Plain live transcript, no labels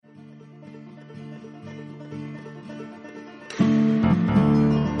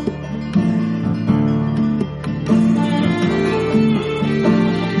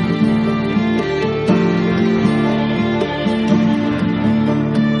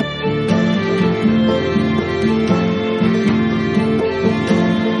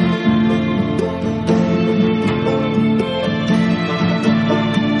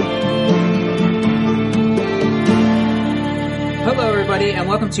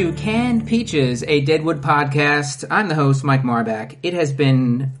to Canned Peaches, a Deadwood podcast. I'm the host, Mike Marbach. It has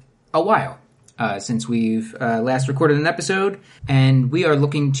been a while since we've last recorded an episode, and we are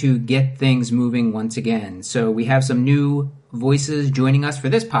looking to get things moving once again. So we have some new voices joining us for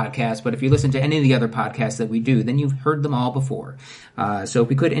this podcast, but if you listen to any of the other podcasts that we do, then you've heard them all before. So if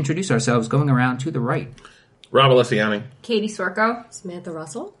we could introduce ourselves, going around to the right. Rob Alessiani. Katie Swerko. Samantha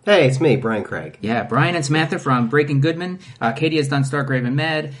Russell. Hey, it's me, Brian Craig. Yeah, Brian and Samantha from Breaking Goodman. Katie has done Starkgraven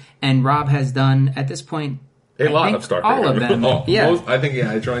Mad, and Rob has done, at this point, A lot of Starkgraven. All of them.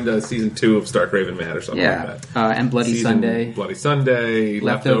 I joined season 2 of Starkgraven Mad or something like that. And Bloody Sunday. Bloody Sunday,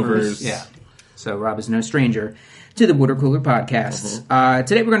 Leftovers. Yeah. So Rob is no stranger to the Water Cooler podcasts.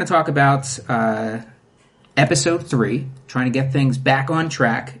 Today we're going to talk about episode 3, trying to get things back on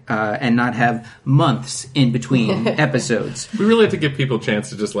track and not have months in between episodes. We really have to give people a chance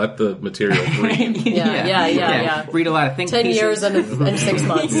to just let the material breathe. Yeah. Read a lot of think 10 pieces. years and 6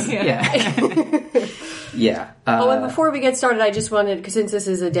 months. Yeah. And before we get started, I just wanted, because since this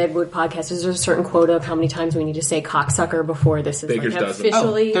is a Deadwood podcast, is there a certain quota of how many times we need to say cocksucker before this is Baker's dozen.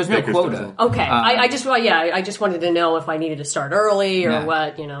 officially? There's no Baker's quota. dozen. Okay, I just wanted to know if I needed to start early or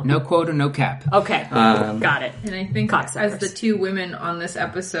what, No quota, no cap. Okay, got it. And I think Cocksuckers. as the two women on this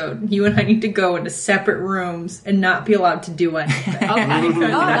episode, you and I need to go into separate rooms and not be allowed to do anything. Okay,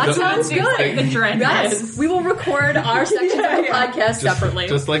 that sounds good. The trend Yes, is. we will record our sections of the podcast separately.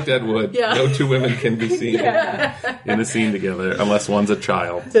 Just like Deadwood, no two women can be seen in a scene together unless one's a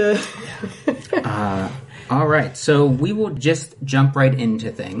child. All right, so we will just jump right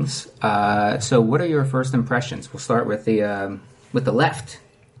into things. So what are your first impressions? We'll start with the left.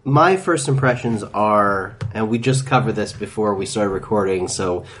 My first impressions are, and we just covered this before we started recording,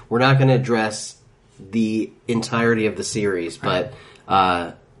 so we're not going to address the entirety of the series, but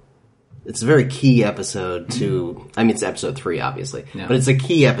it's a very key episode to, I mean, it's episode 3, obviously, but it's a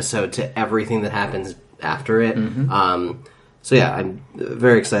key episode to everything that happens after it. So yeah, I'm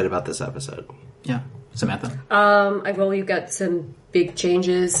very excited about this episode. Yeah. Samantha? Well, you've got some big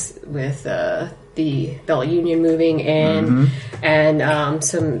changes with the Bell Union moving and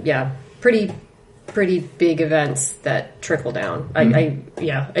some pretty big events that trickle down.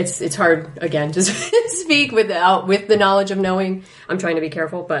 It's hard again to speak with the knowledge of knowing. I'm trying to be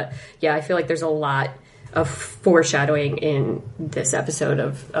careful, but yeah, I feel like there's a lot of foreshadowing in this episode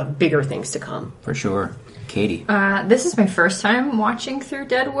of bigger things to come. For sure. Katie? This is my first time watching through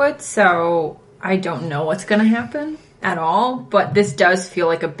Deadwood, so I don't know what's going to happen at all, but this does feel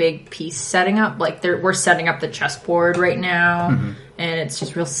like a big piece setting up. Like we're setting up the chessboard right now, and it's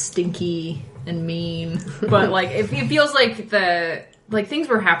just real stinky and mean. But like it feels like things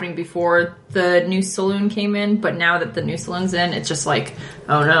were happening before the new saloon came in, but now that the new saloon's in, it's just like,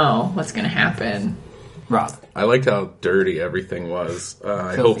 oh no, what's going to happen? Rob? I liked how dirty everything was.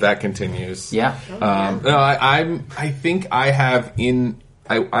 I hope that continues. Yeah. I think I have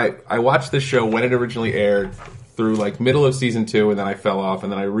I watched this show when it originally aired through like middle of season 2, and then I fell off,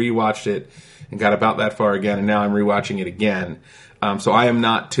 and then I rewatched it and got about that far again, and now I'm rewatching it again. So I am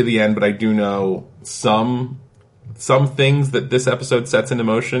not to the end, but I do know some things that this episode sets into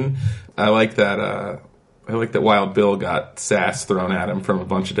motion. I like that Wild Bill got sass thrown at him from a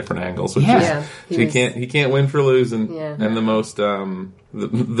bunch of different angles, which he can't win for losing, and the most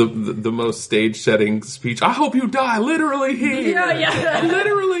the most stage setting speech. I hope you die literally here,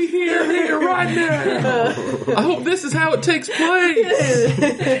 literally here right now. I hope this is how it takes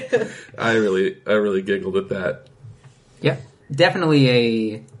place. I really giggled at that. Yeah,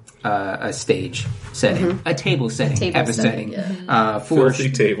 definitely a stage setting, a table setting, setting. For filthy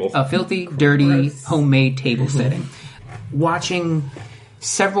table, a filthy, dirty, homemade table setting. Watching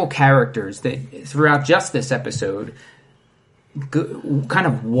several characters that throughout just this episode kind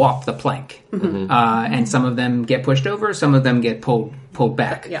of walk the plank, and some of them get pushed over, some of them get pulled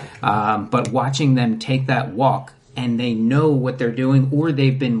back. But watching them take that walk, and they know what they're doing, or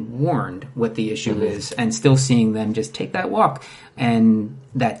they've been warned what the issue is, and still seeing them just take that walk, and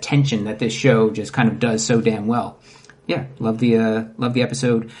that tension that this show just kind of does so damn well. Yeah, love the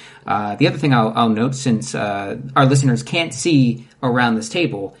episode. The other thing I'll note, since our listeners can't see around this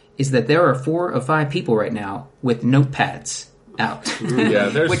table, is that there are 4 or 5 people right now with notepads out. Yeah,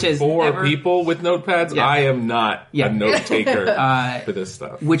 there's 4 people with notepads. Yeah. I am not a note taker for this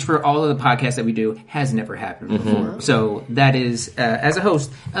stuff. Which for all of the podcasts that we do has never happened before. So that is, as a host,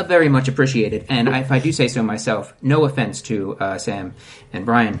 very much appreciated. And if I do say so myself, no offense to Sam and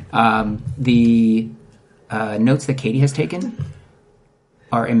Brian, the notes that Katie has taken,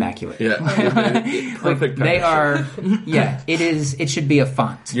 are immaculate. Yeah, perfect. They penmanship. are. Yeah, it is. It should be a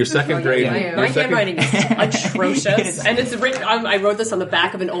font. Your second grade. My handwriting is atrocious, and it's written. I wrote this on the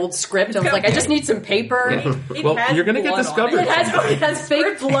back of an old script. I was like, I just need some paper. It Well, has you're gonna get blood on discovered. it. It has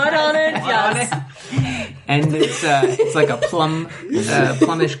fake blood on it. Yes. And it's like a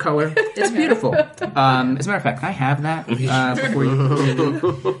plumish color. It's beautiful. As a matter of fact, I have that. Before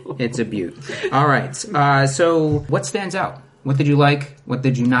you, it's a beaut. All right. So, what stands out? What did you like? What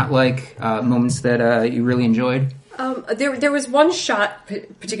did you not like? Moments that you really enjoyed? There was one shot,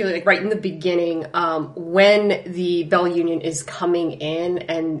 particularly like right in the beginning, when the Bell Union is coming in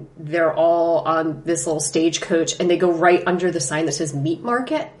and they're all on this little stagecoach and they go right under the sign that says meat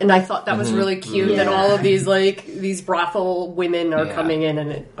market. And I thought that was really cute that all of these brothel women are coming in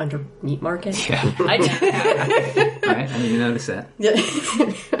and under meat market. Yeah. I I didn't notice that.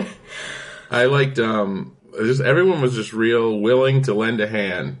 I liked just everyone was just real willing to lend a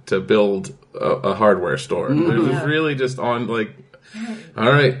hand to build a hardware store. It was really just on like, all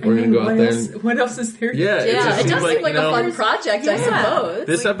right, we're gonna go out there. What else is there? Yeah, it does seem like you know, a fun project, I suppose.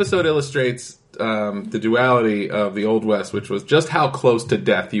 This episode illustrates the duality of the Old West, which was just how close to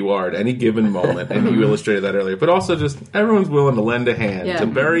death you are at any given moment, and you illustrated that earlier. But also, just everyone's willing to lend a hand to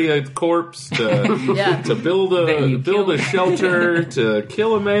bury a corpse, to build a shelter, to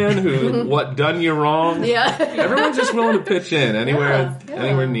kill a man who done you wrong. Yeah. Everyone's just willing to pitch in anywhere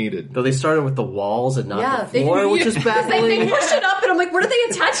needed. Though they started with the walls and not the floor, which is They baffling. push it up, and I'm like, what are they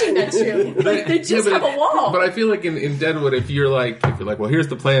attaching that to? Like, they just have a wall. But I feel like in Deadwood, if you're like, well, here's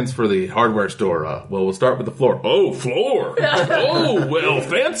the plans for the hardware store. Well, we'll start with the floor. Oh, floor. Oh, well,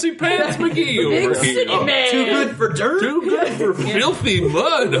 fancy pants McGee over here. City man. Too good for dirt. Too good for filthy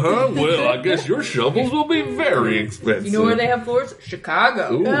mud, huh? Well, I guess your shovels will be very expensive. You know where they have floors?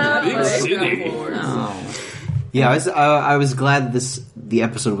 Chicago. Ooh, big They city. got floors. Yeah, I was glad the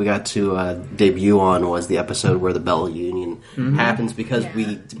episode we got to debut on was the episode where the Bell Union happens because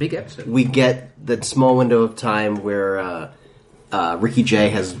It's a big episode. we get that small window of time where Ricky Jay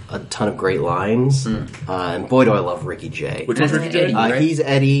has a ton of great lines, and boy do I love Ricky Jay. Which one's Ricky Jay? Eddie, right? He's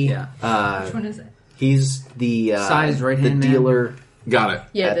Eddie. Yeah. Which one is it? He's the Size right-hand the man. dealer. Got it.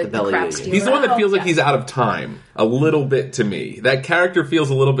 Yeah, At the Bell crap Union. stealer. He's the one that feels like yeah. he's out of time a little bit to me. That character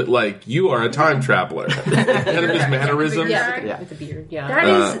feels a little bit like you are a time traveler. Kind of his mannerisms. Yeah. With the beard,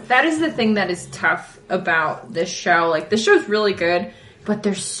 yeah. That is the thing that is tough about this show. Like, this show's really good, but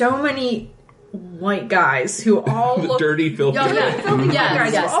there's so many white guys who all look Dirty, filthy. filthy Yeah,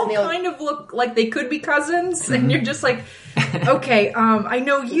 guys yes, who all and they all- kind of look like they could be cousins, and you're just like, okay, I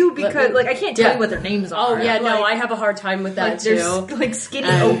know you because like I can't tell you what their names Oh are. yeah, Like, no, I have a hard time with that like there's too. like skinny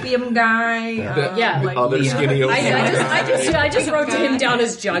opium guy. Yeah, like, Other skinny opium. I just wrote him down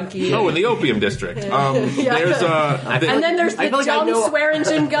as junkie. Oh, in the opium district. There's And then there's the feel like I dumb know- swear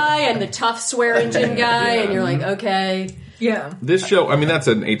engine guy and the tough swear engine guy, and you're like, okay. yeah. this show. I mean, I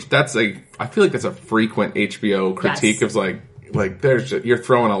feel like that's a frequent HBO critique Yes. of like you're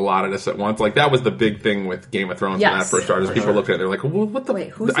throwing a lot of this at once. Like that was the big thing with Game of Thrones when that Yes. first started. Is people looking at it, they're like, well, what the? Wait,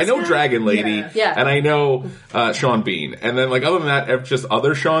 who's I this know guy? Dragon Lady, Yeah. and I know Sean Bean, and then like other than that, it's just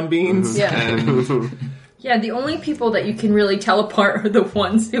other Sean Beans. Yeah. And Yeah, the only people that you can really tell apart are the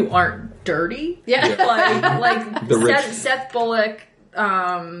ones who aren't dirty. Yeah. Like The rich. Seth Bullock,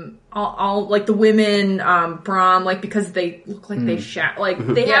 all like the women, Brom, like because they look like they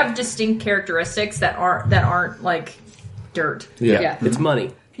they have distinct characteristics that aren't like dirt. yeah. It's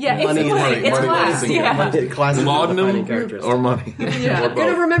money. Yeah, it's Money is money. money. It's Money class. is Yeah. Classic Laudanum defining characters. or money. Yeah. Or You're both.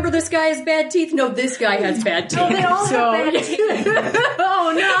 gonna remember this guy has bad teeth? No, this guy has bad teeth. No, they all So- have bad teeth.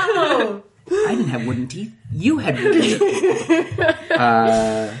 Oh no! I didn't have wooden teeth. You had wooden teeth.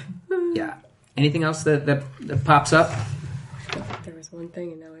 Yeah. Anything else that pops up? There was one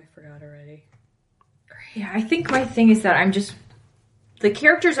thing and now I forgot already. Yeah, I think my thing is that the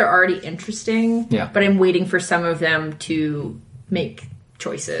characters are already interesting, Yeah. but I'm waiting for some of them to make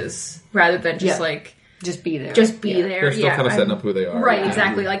choices rather than just Just be there. be there. They're still kind of I'm- setting up who they are. Right,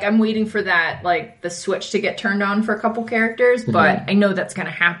 exactly. Like I'm waiting for that, like the switch to get turned on for a couple characters, but I know that's going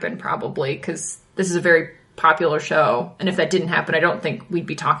to happen probably because this is a very popular show, and if that didn't happen, I don't think we'd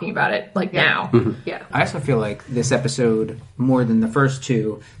be talking about it like now. Yeah. I also feel like this episode, more than the first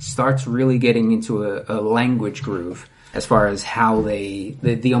two, starts really getting into a language groove as far as how the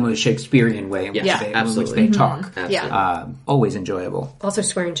almost Shakespearean way in which, Yes, they, absolutely. in which they talk. Yeah. Always enjoyable. Also,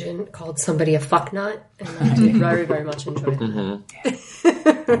 Swear Engine called somebody a fucknut, and I did very, very much enjoy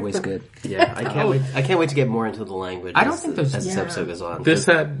that. Always good. Yeah, I can't wait. I can't wait to get more into the language. I don't think there's- as this episode goes on. This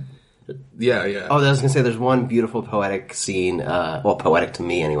had Yeah. Oh, I was going to say there's one beautiful poetic scene, well, poetic to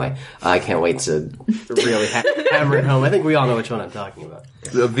me anyway. I can't wait to really hammer it home. I think we all know which one I'm talking about.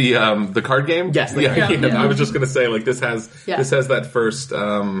 The card game? Yes, the Yeah. card game. I was just going to say, like, this has that first,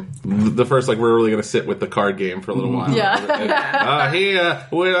 the first, like, we're really going to sit with the card game for a little while.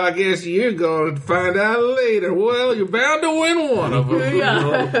 Well, I guess you're going to find out later. Well, you're bound to win one of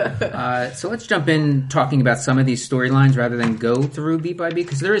them. So let's jump in talking about some of these storylines rather than go through beat by beat,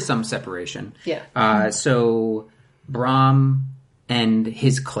 because there is some separation. Yeah. So Brahm and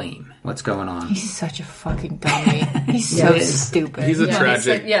his claim. What's going on? He's such a fucking dummy. He's so stupid. He's a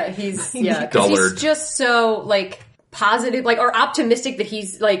tragic He's dullard. he's just so like positive, like, or optimistic that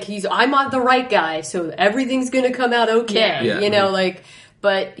he's I'm on the right guy, so everything's gonna come out okay. Yeah. You know, like,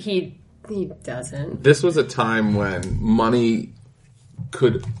 but he doesn't. This was a time when money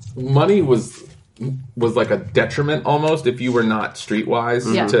was like a detriment almost if you were not streetwise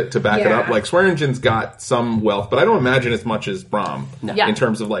to back it up. Like, Swearengen's got some wealth, but I don't imagine as much as Brahm in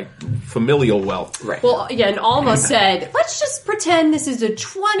terms of like familial wealth. Right. Well, yeah, and Alma said, let's just pretend this is a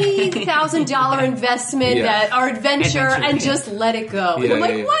 $20,000 investment that our adventure and just let it go. Yeah, I'm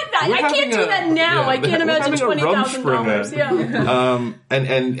like, yeah. what? I can't do that now. I can't imagine $20,000. Yeah.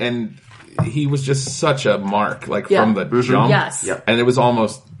 And he was just such a mark, like, from the jump. Yes. Yep. And it was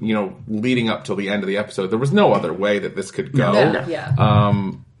almost, leading up till the end of the episode, there was no other way that this could go. Yeah.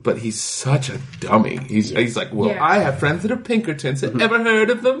 But he's such a dummy. He's like, well, I have friends that are Pinkertons. Have ever heard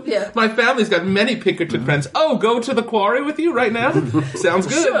of them? Yeah. My family's got many Pinkerton friends. Oh, go to the quarry with you right now? Sounds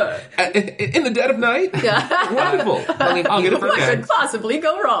good. Sure. In the dead of night? Yeah. Wonderful. I'll get a What bag. could possibly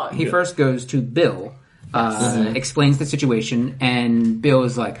go wrong? He first goes to Bill, explains the situation, and Bill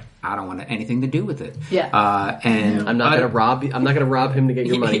is like, I don't want anything to do with it. Yeah. And I'm not going to rob him to get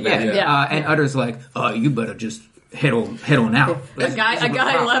your money back. And Utter's like, you better just head on out. A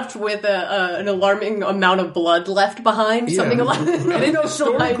guy left with an alarming amount of blood left behind. Something along those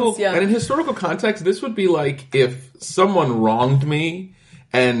lines. Yeah. And in historical context, this would be like if someone wronged me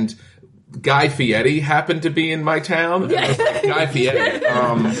and Guy Fieri happened to be in my town. And I was like, Guy Fieri,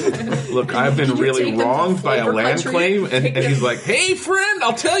 look, I've been really take them to wronged by a flavor land country? claim. And he's like, hey, friend,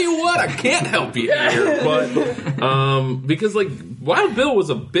 I'll tell you what, I can't help you here. But because, like, Wild Bill was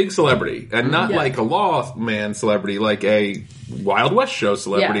a big celebrity and not like a Lawman celebrity, like a Wild West show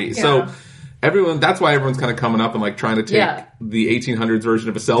celebrity. Yeah. So that's why everyone's kind of coming up and like trying to take the 1800s version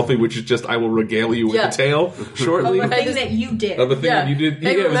of a selfie, which is just, I will regale you with a tale shortly. Of a thing that you did. Of a thing that you did.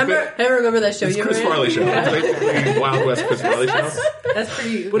 Hey, remember that show? It's Chris Farley show. It's basically Wild West Chris Farley show. That's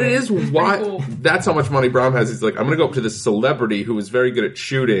pretty. But it is why cool. that's how much money Brahm has. He's like, I'm going to go up to this celebrity who is very good at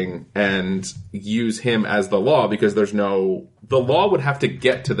shooting and use him as the law, because the law would have to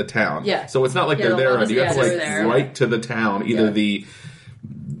get to the town. Yeah. So it's not like they're the there law and you have to doesn't- like they're there. right to the town. Either the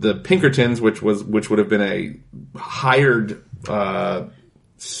Pinkertons, which would have been a hired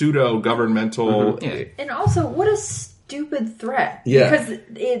pseudo governmental. And also, what a stupid threat. Yeah.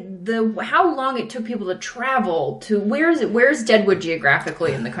 Because how long it took people to travel to where's Deadwood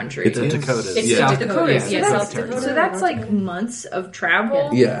geographically in the country? It's in Dakotas. It's Yeah. South Dakota. Yeah, So South Dakota. that's like months of travel.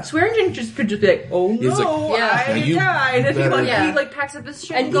 Yeah. Swearingen could just be like, oh He's like, no, Yeah. I you died. And better- he like packs up his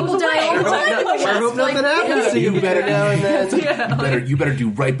shit And goes people away. die all the time in the I hope West. nothing happens to you better now and then. You better do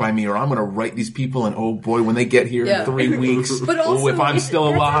right by me, or I'm going to write these people. And oh boy, when they get here in 3 weeks, But also, if I'm still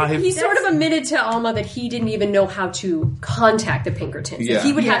alive, he sort of admitted to Alma that he didn't even know how to contact the Pinkertons. Yeah.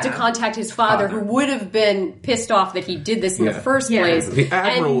 He would have to Yeah. contact his father, who would have been pissed off that he did this in the first place, The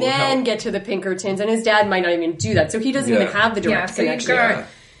Admiral and will then help. get to the Pinkertons. And his dad might not even do that, so he doesn't even have the direct so you've connection. got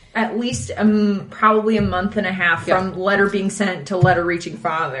at least probably a month and a half from letter being sent to letter reaching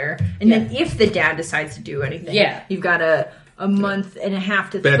father, and then if the dad decides to do anything, you've got a month and a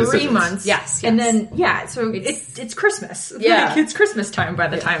half to Bad 3 decisions. months. Yes. And then so it's Christmas. Yeah. Like, it's Christmas time by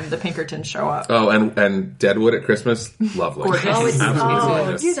the time the Pinkertons show up. Oh, and Deadwood at Christmas, lovely. Gorgeous. Oh, it's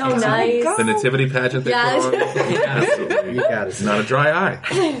Absolutely. so nice. The nativity pageant they Yes. put on. Absolutely. You got it. Not a dry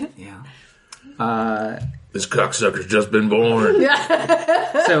eye. Yeah. This cocksucker's just been born.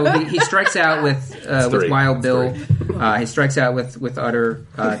 So he strikes out with three. Wild Bill. He strikes out with Utter.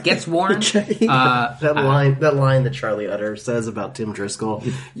 Gets warned. That line that Charlie Utter says about Tim Driscoll,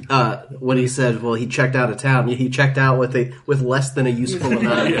 when he said, "Well, he checked out of town. He checked out with less than a useful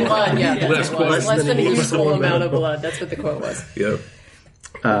amount of blood." Blood, less than a useful amount of blood. That's what the quote was. Yep.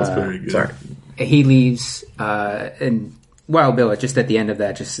 That's very good. Sorry. He leaves, and Wild Bill, just at the end of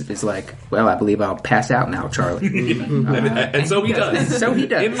that, just is like, "Well, I believe I'll pass out now, Charlie." And so he does. So he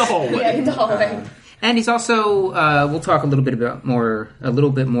does. In the hallway. Yeah, in the hallway. And he's also, we'll talk a little bit more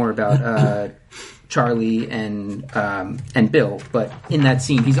about Charlie and Bill. But in that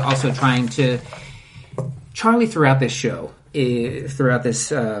scene, he's also trying to. Charlie throughout this show, throughout this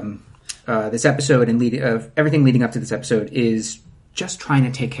this episode and everything leading up to this episode is just trying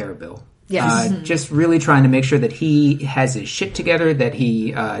to take care of Bill. Yes. Just really trying to make sure that he has his shit together, that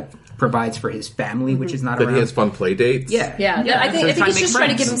he provides for his family, which is not That around. he has fun play dates. Yeah. I think So he's just trying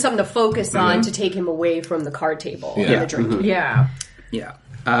to make give him friends. something to focus on to take him away from the card table Yeah. and the drinking. Yeah.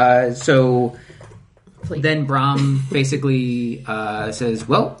 Yeah. So then Brom basically says,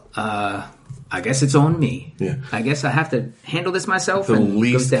 well, I guess it's on me. Yeah. I guess I have to handle this myself. The and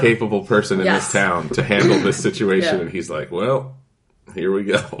least goes down. capable person in Yes. this town to handle this situation, Yeah. and he's like, "Well, here we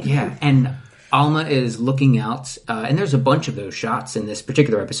go." Yeah, and Alma is looking out, and there's a bunch of those shots in this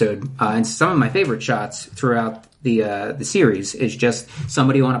particular episode. And some of my favorite shots throughout the series is just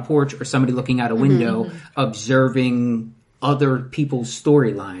somebody on a porch or somebody looking out a window, observing other people's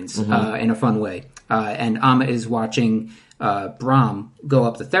storylines in a fun way. And Alma is watching Brom go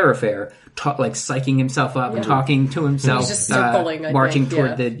up the thoroughfare, like psyching himself up, talking to himself, He's just circling, I marching think, toward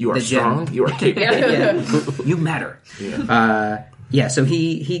yeah. the You are the gym. strong. You are capable. You matter. So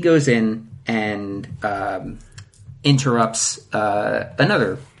he goes in and interrupts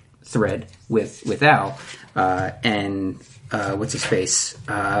another thread with Al and what's his face?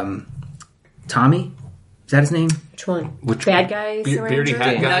 Tommy? Is that his name? Which one? Which Bad guys? Beardy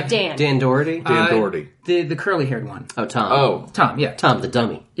hat guy? Dan. Dan Doherty? Dan Doherty. The curly haired one. Oh, Tom. Oh, Tom, yeah. Tom the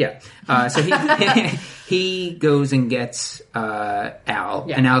dummy. Yeah. So he he goes and gets Al,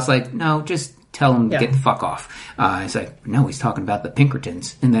 Yeah. and Al's like, no, just tell him to Yeah. get the fuck off. He's like, no, he's talking about the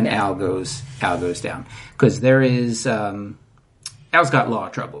Pinkertons, and then Al goes down because there is. Al's got law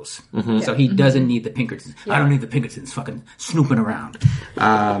troubles, so he doesn't need the Pinkertons. I don't need the Pinkertons fucking snooping around.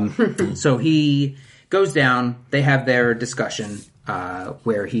 So he goes down. They have their discussion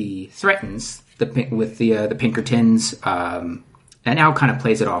where he threatens with the Pinkertons, and Al kind of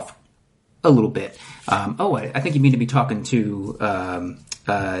plays it off a little bit. I think you mean to be talking to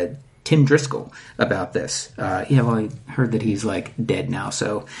Tim Driscoll about this. I heard that he's like dead now,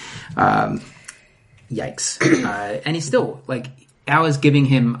 so yikes. And he's still like. Al is giving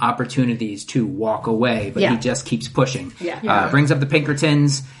him opportunities to walk away, but he just keeps pushing. Brings up the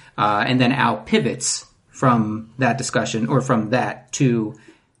Pinkertons, and then Al pivots from that discussion, or from that to,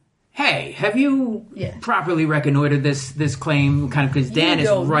 hey, have you properly reconnoitered this claim? Kind of because Dan is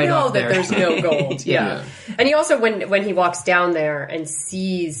right know off that there. there's no gold. Yeah. And he also, when he walks down there and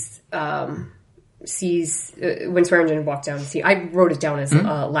sees when Swearingen walked down, I wrote it down as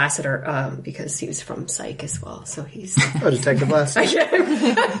Lassiter because he was from Psych as well. So he's Detective Lassiter.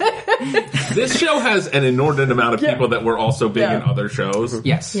 this show has an inordinate amount of people that were also big in other shows.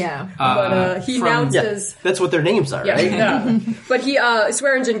 Yes. Yeah. but he announces. That's what their names are, right? Yeah. But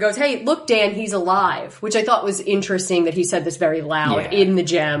Swearingen goes, hey, look, Dan, he's alive, which I thought was interesting that he said this very loud in the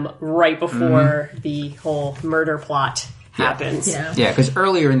gem right before the whole murder plot happens. Yeah. Yeah, because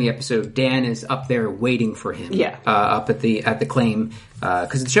earlier in the episode, Dan is up there waiting for him. Up at the claim,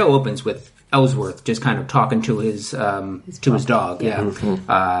 because the show opens with Ellsworth just kind of talking to his dog.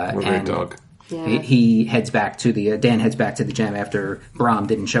 Yeah, Great dog. He heads back to Dan heads back to the gem after Brom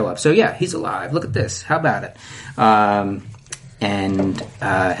didn't show up. So yeah, he's alive. Look at this. How about it? And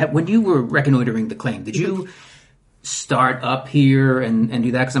when you were reconnoitering the claim, did you start up here and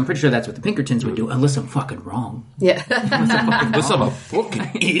do that? Because I'm pretty sure that's what the Pinkertons would do, unless I'm fucking wrong. Yeah. This I'm a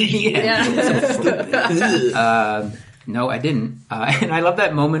fucking idiot. No, I didn't. And I love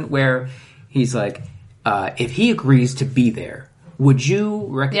that moment where he's like, if he agrees to be there, would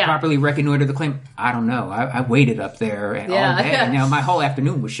you properly reconnoiter the claim? I don't know. I waited up there all day. And, my whole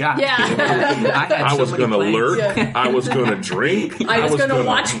afternoon was shot. Yeah. I was going to lurk. Yeah. I was going to drink. I was going to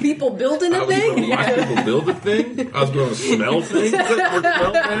watch people building I a was going thing. to watch people build a thing. I was going to smell things that were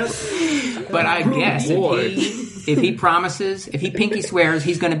smelled bad. But I guess boy. if he promises, if he pinky swears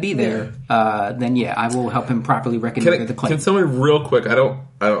he's going to be there, then I will help him properly reconnoiter the claim. Can somebody real quick? I know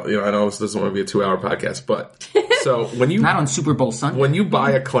this doesn't want to be a 2-hour podcast, but so when you Not on Super Bowl Sunday. when you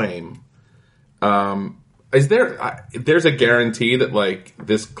buy a claim, is there's a guarantee that like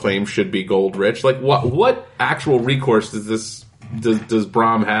this claim should be gold rich? Like what actual recourse does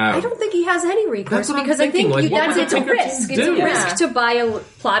Brom have? I don't think he has any recourse That's what I'm because I thinking. think Like, what would it's the a Pinkertons risk. It's do? a risk to buy a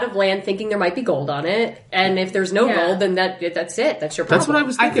plot of land thinking there might be gold on it, and if there's no gold, then that's it. That's your problem. That's what I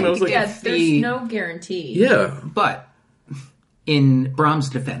was thinking. I was like, There's no guarantee. yeah. But in Brom's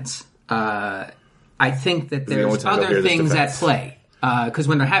defense, I think that the only there's time I'll hear other this things at defense. play. Because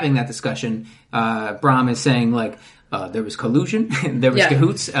when they're having that discussion, Brom is saying like, There was collusion. There was Yeah.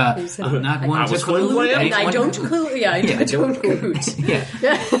 cahoots. I'm not one to was collude. flamboyant. I don't coot.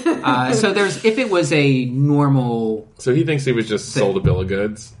 So there's if it was a normal. So he thinks he was just sold a bill of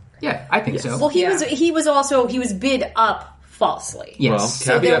goods. Yeah, I think so. Well, he was bid up falsely. Yes. Well,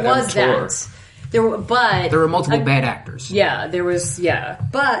 So there caveat was emptor. that. There were multiple bad actors. Yeah, there was. Yeah,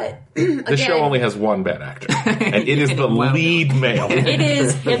 but The show only has one bad actor, and it is the lead male. It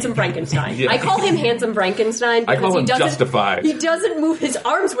is Handsome Frankenstein. Yeah. I call him Handsome Frankenstein because I call him he doesn't, Justified. He doesn't move his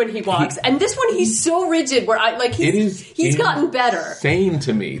arms when he walks, and this one he's so rigid. Where he's gotten better. Insane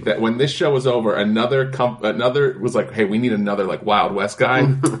to me that when this show was over, another was like, "Hey, we need another like Wild West guy."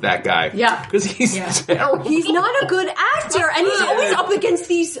 That guy, Yeah. because he's terrible. He's not a good actor, and he's always up against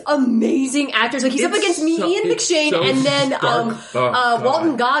these amazing actors. Like he's up against me, Ian it's McShane, so and then stark. God.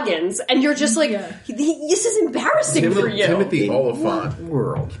 Walton Goggins, and you're just like, this is embarrassing for you. Timothy Oliphant.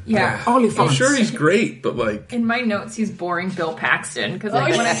 World. Yeah. I'm sure he's great, but like, In my notes, he's boring Bill Paxton because when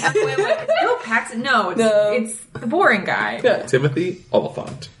I'm like, Bill Paxton, it's the boring guy. Timothy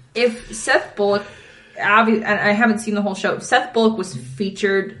Oliphant. If Seth Bullock, and I haven't seen the whole show, if Seth Bullock was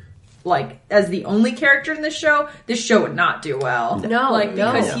featured like as the only character in this show would not do well. No,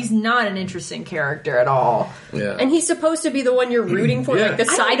 because he's not an interesting character at all. Yeah, And he's supposed to be the one you're rooting for, Yeah. like the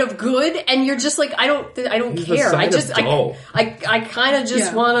side of good, and you're just like, I don't He's the care. side of dull. I kind of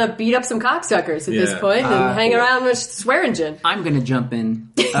just want to beat up some cocksuckers at this point and hang around with Swearingen. I'm going to jump in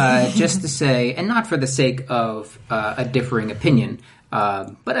just to say, and not for the sake of a differing opinion,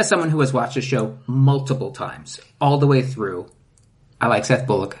 but as someone who has watched the show multiple times, all the way through, I like Seth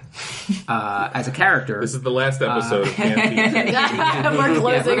Bullock as a character. this is the last episode of Camp Pizza. We're Yeah,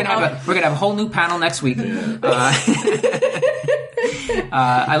 closing. we're gonna have a whole new panel next week.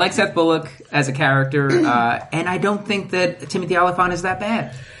 I like Seth Bullock as a character, and I don't think that Timothy Oliphant is that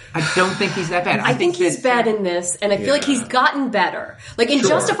bad. I don't think he's that bad. I think he's bad in this, and I feel like he's gotten better. Like in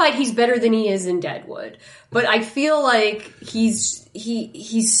Justified, he's better than he is in Deadwood. But I feel like he's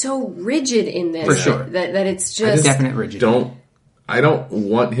so rigid in this For sure. that it's just definite rigid. I don't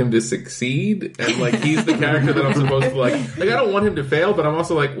want him to succeed, and like he's the character that I'm supposed to like. Like I don't want him to fail, but I'm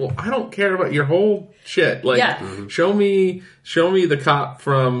also like, well, I don't care about your whole shit. Like, show me the cop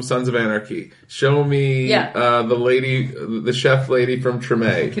from Sons of Anarchy. Show me the chef lady from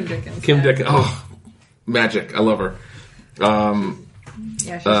Treme. Kim Dickens. Oh, magic! I love her. Yeah,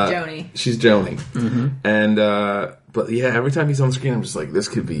 she's Joni. She's Joni, and but yeah, every time he's on screen, I'm just like, this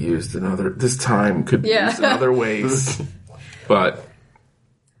could be used this time could be used in other ways. But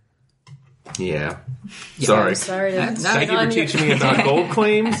sorry. sorry. Thank you for teaching me about gold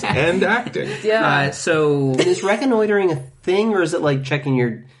claims and acting. So Is reconnoitering a thing, or is it like check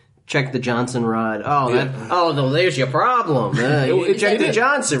the Johnson rod? There's your problem. You check the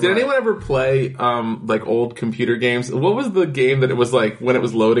Johnson Did rod. anyone ever play like old computer games? What was the game that it was like when it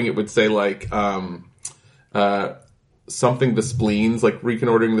was loading? It would say like something the spleens, like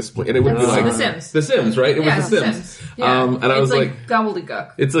reconnoitering the spleen, and it would be like The Sims. The Sims, right? It was The Sims. Yeah. And I was like,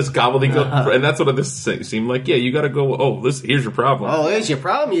 gobbledygook. it's this gobbledygook, and that's what this seemed like. Yeah, you got to go. Oh, here's your problem. Oh, there's your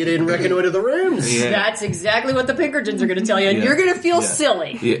problem. You didn't reconnoiter the rooms. Yeah. That's exactly what the Pinkertons are going to tell you, and you're going to feel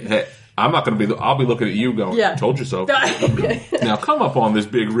silly. Yeah, hey, I'm not going to be. I'll be looking at you, going, "Told you so." Now come up on this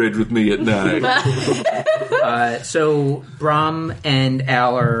big ridge with me at night. So Brom and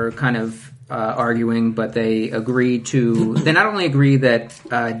Al are kind of arguing, but they not only agree that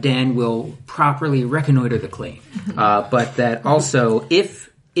Dan will properly reconnoiter the claim, but that also if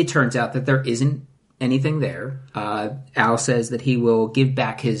it turns out that there isn't anything there, Al says that he will give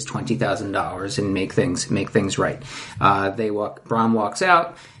back his $20,000 and make things right. Brom walks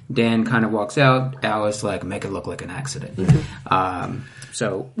out. Dan kind of walks out. Al is like, make it look like an accident.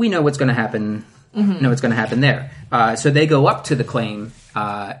 So we know what's going to happen. Know what's going to happen there. So they go up to the claim,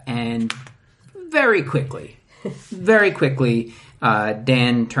 and very quickly,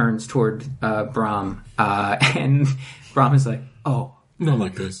 Dan turns toward Brom, and Brom is like, "Oh, Not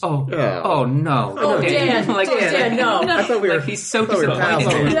like this. oh no, Dan, Dan, no. I thought we were. Like he's so we were pals.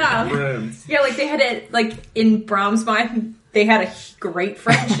 disappointed. Yeah, like they had like in Brom's mind, they had a great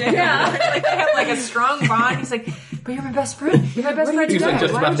friendship. Like they had like a strong bond. He's like, but you're my best friend. You're my best friend. He's like Dad.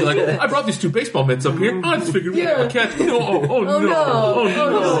 just Why about to would be you like, do that? I brought these 2 baseball mitts up here. I just figured I can't. No.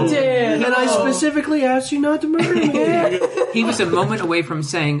 Dan. And I specifically asked you not to murder me. He was a moment away from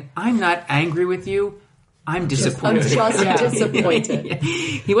saying, "I'm not angry with you. I'm disappointed." Disappointed.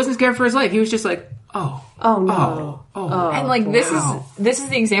 He wasn't scared for his life. He was just like, "Oh, no. And like this is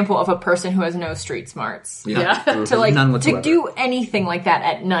the example of a person who has no street smarts. Yeah. To like None to whatsoever. do anything like that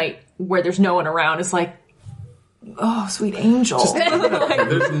at night where there's no one around is like oh, sweet angel.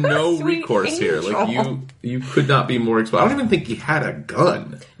 There's no Sweet recourse here. Like angel. you could not be more exposed. I don't even think he had a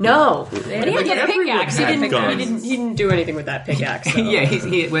gun. No, He had to get a everyone pickaxe. had He didn't- guns. he didn't do anything with that pickaxe. Though. Yeah,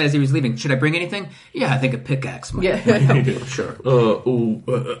 he as he was leaving, should I bring anything? Yeah, I think a pickaxe might help you. Sure.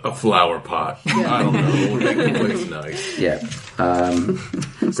 A flower pot. I don't know. Make the place nice. Yeah. Something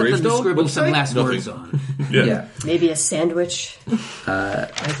to Grayskull? scribble What'd some you say? last Nothing. words on. Yeah. Maybe a sandwich.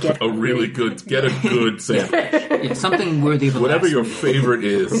 I get A really good. Get a good sandwich. Yeah, something worthy of a Whatever last your word. favorite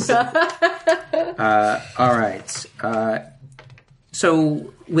is. All right.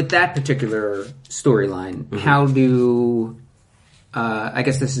 So with that particular storyline, how do I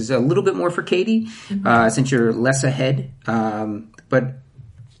guess this is a little bit more for Katie, since you're less ahead. But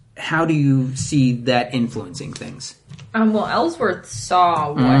how do you see that influencing things? Well, Ellsworth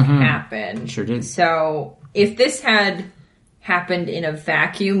saw what happened. Sure did. So if this had happened in a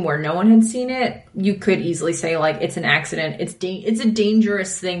vacuum where no one had seen it, you could easily say like it's an accident. It's a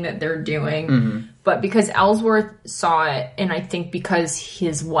dangerous thing that they're doing. But because Ellsworth saw it, and I think because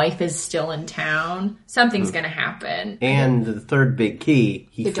his wife is still in town, something's going to happen. And the third big key,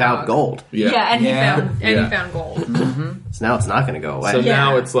 he The found dog. gold. Yeah, and Yeah. he found gold. So now it's not going to go away. So Yeah.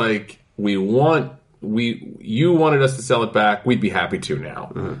 now it's like you wanted us to sell it back. We'd be happy to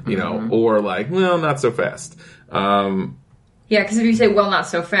now, you know, or like, well, not so fast. Yeah, because if you say, well, not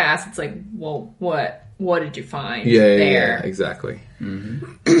so fast, it's like, well, what did you find Yeah, there? exactly.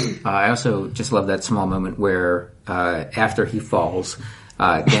 I also just love that small moment where after he falls,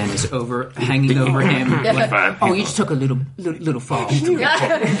 Dan is hanging over him. Like, oh, you just took a little fall. He's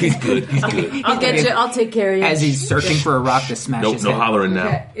good. He's good. I'll get you. I'll take care of you. As he's searching for a rock to smash Nope, his no head. hollering now.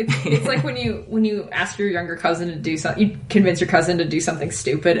 Yeah, it's like when you ask your younger cousin to do something, you convince your cousin to do something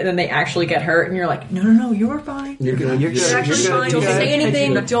stupid, and then they actually get hurt, and you're like, no, you were fine. You're good. You're You're actually fine. Don't You're say good.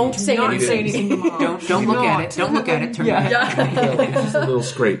 anything. Don't say Not anything. say anything to mom. Don't look at it. Don't look at it. Turn your head. Just a little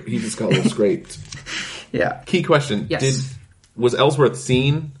scrape. He just got a little scraped. Yeah. Key question: Yes. Was Ellsworth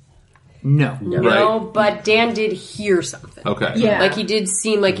seen? No. No, Right. but Dan did hear something. Okay. Yeah. Like he did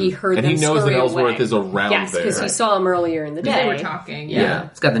seem like he heard And them he knows that scurry Ellsworth away. is around yes, there. because he saw him earlier in the day. They were talking. Yeah.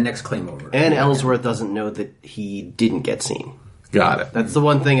 It's got the next claim over. And Ellsworth doesn't know that he didn't get seen. Got it. That's the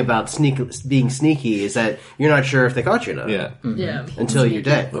one thing about being sneaky is that you're not sure if they caught you or not. Yeah. Yeah. Until you're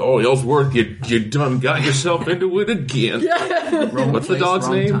dead. Oh, Ellsworth, you done got yourself into it again. What's the Place, dog's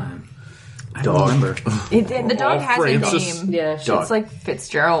wrong name? time. I don't remember. The dog has Francis. a name. Yeah. Dog. It's like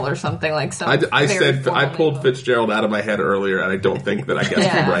Fitzgerald or something like some. I very said I formal pulled name. Fitzgerald out of my head earlier, and I don't think that I guessed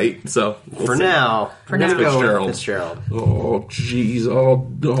Yeah. it right. So For now, For let's now. go with Fitzgerald. Fitzgerald. oh jeez,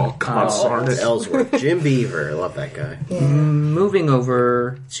 oh consarn it. Ellsworth. Jim Beaver. I love that guy. Moving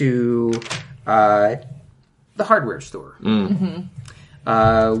over to the hardware store.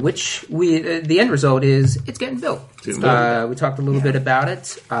 Which the end result is it's getting built. getting built. We talked a little bit about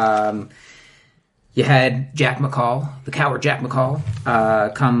it. You had Jack McCall, the coward Jack McCall,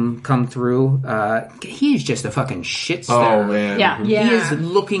 come through. He is just a fucking shit stir. Oh man. Yeah. Yeah. He is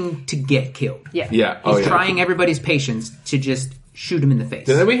looking to get killed. Yeah. Yeah. Oh He's yeah. trying everybody's patience to just shoot him in the face.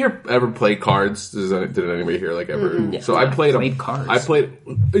 Did anybody here ever play cards? Did anybody here like ever? So I played Played cards. I played.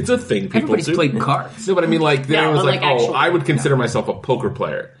 It's a thing. People Everybody's do. played cards. No, but I mean, like, there No, was but, like, like, oh, actually- I would consider myself a poker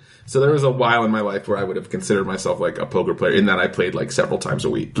player. So there was a while in my life where I would have considered myself like a poker player in that I played like several times a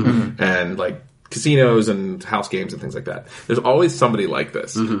week and like casinos and house games and things like that. There's always somebody like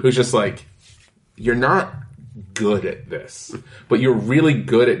this who's just like, you're not good at this, but you're really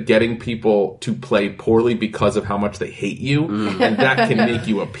good at getting people to play poorly because of how much they hate you, and that can make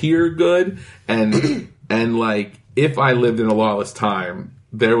you appear good. And like, if I lived in a lawless time,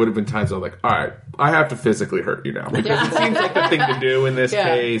 there would have been times I was like, all right, I have to physically hurt you now because it seems like the thing to do in this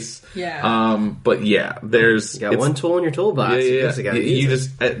case. Yeah. But yeah, there's You got one tool in your toolbox. You just gotta use You it.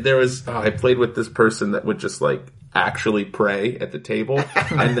 just there was I played with this person that would just like actually pray at the table,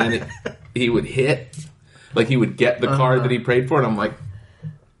 and then he would hit, like he would get the card that he prayed for, and I'm like,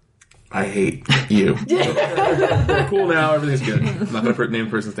 I hate you. We're cool now, everything's good. I'm not going to name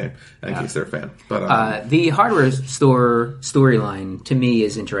the person's name in case they're a fan. But The hardware store storyline to me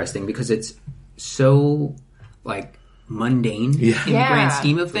is interesting because it's so like mundane in the Yeah. grand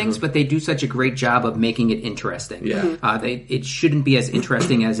scheme of things, but they do such a great job of making it interesting. Yeah. It shouldn't be as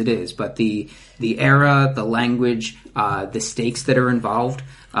interesting as it is, but the era, the language, the stakes that are involved.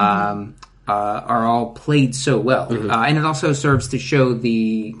 Are all played so well, and it also serves to show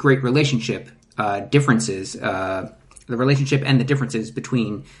the great relationship differences, the relationship and the differences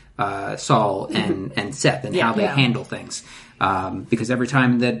between Saul and Seth, and how they handle things. Because every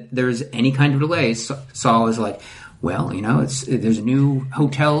time that there's any kind of delay, Saul is like, well, there's a new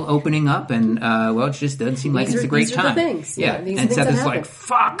hotel opening up, and it just doesn't seem like it's a great these are time. the things. Yeah, These are and things Seth that is happen. like,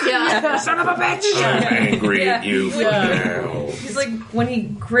 "Fuck, son of a bitch!" I'm angry at you for now. He's like, when he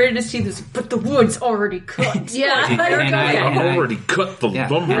gritted his teeth, he's like, but the wood's already cut. Yeah. And I've already cut the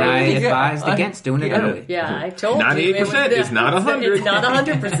lumber. and I advised against doing it early. Yeah, I told you. 98% is not 100. It's not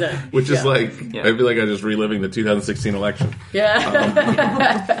 100%. Which is like, Yeah. I feel like I'm just reliving the 2016 election.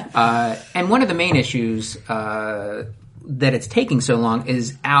 Yeah. And one of the main issues that it's taking so long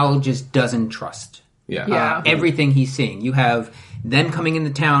is Al just doesn't trust Yeah. everything he's seeing. You have them coming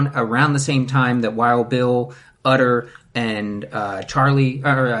into town around the same time that Wild Bill, Utter, and Charlie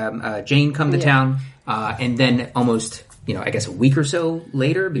or Jane come to town, and then almost I guess a week or so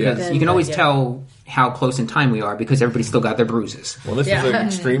later, because you can always tell how close in time we are because everybody's still got their bruises. Well, this is an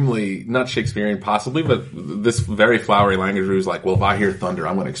extremely, not Shakespearean possibly, but this very flowery language where he's like, well, if I hear thunder,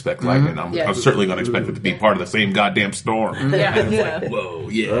 I'm going to expect lightning. I'm certainly going to expect it to be part of the same goddamn storm. Yeah. And it's like, whoa,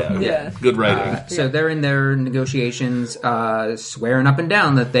 yeah. Good writing. So they're in their negotiations, swearing up and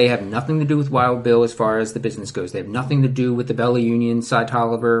down that they have nothing to do with Wild Bill as far as the business goes. They have nothing to do with the Bella Union, Cy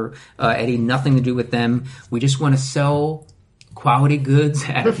Tolliver, Eddie, nothing to do with them. We just want to sell quality goods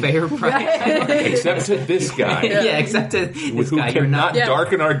at a fair price. Except to this guy. Except to this Who guy. You're cannot not.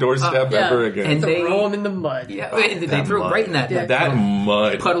 darken our doorstep ever again. And they Throw them in the mud. they threw it right in that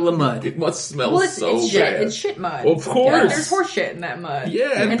mud. puddle of mud. It must smell Well, it's so shit. bad. It's shit mud. Of course. Yeah, there's horse shit in that mud.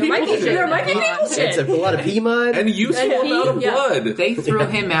 Yeah, and there people might be shit. there might be people It's shit. a lot of pea mud. And useful amount of blood. They threw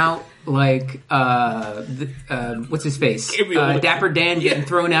him out like what's his face? Give me a look. Dapper Dan getting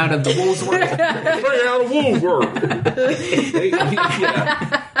thrown out of the Woolsworth. Straight out of Woolworth.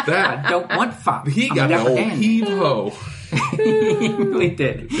 That. Don't want fop. He got an Dapper old Dan. heave-ho. He really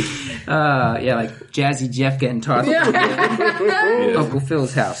did. Like Jazzy Jeff getting tossed to Uncle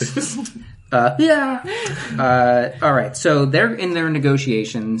Phil's house. All right, so they're in their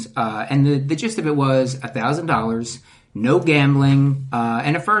negotiations, and the gist of it was $1,000, no gambling,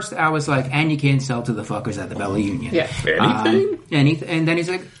 and at first I was like, and you can't sell to the fuckers at the Bella Union. Yeah. Anything? And then he's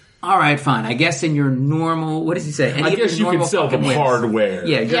like, all right, fine, I guess in your normal, what does he say? Any I of your guess you can normal sell them fucking ways. hardware.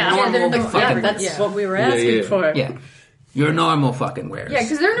 Yeah, your normal fucking that's what we were asking yeah. for. Yeah, your normal fucking wares. Yeah,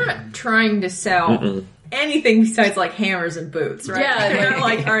 because they're not trying to sell anything besides like hammers and boots, right? Yeah. They're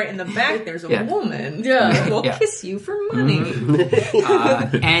like, all right, in the back there's a woman. Yeah. We'll Yeah. kiss you for money.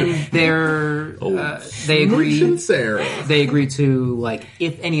 And they're they agree. Sarah. They agree to, like,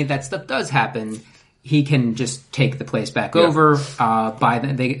 if any of that stuff does happen, he can just take the place back over.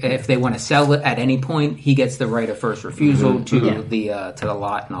 If they want to sell it at any point, he gets the right of first refusal to the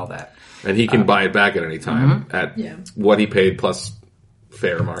lot and all that. And he can buy it back at any time at what he paid plus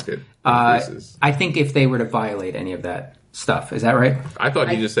fair market increases. I think if they were to violate any of that stuff, is that right? I thought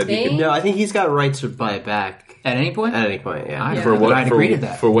he just said he could. No, I think he's got rights to buy it back At any point? at any point. Yeah. For what? I'd agree to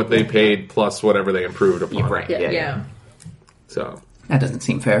that. For what they paid plus whatever they improved upon. Right. Yeah. So, That doesn't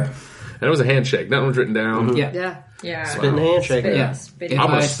seem fair. and it was a handshake. Nothing was written down. Yeah. Yeah. Yeah. Spit in the handshake. Yeah. Spit If I'm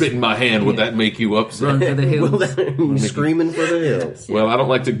I gonna spit in my hand. Would that make you upset? run for the hills. Screaming for the hills. Well, I don't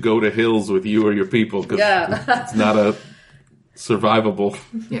like to go to hills with you or your people because it's not a survivable.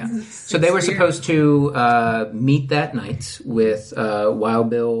 Yeah. So they were supposed to meet that night with Wild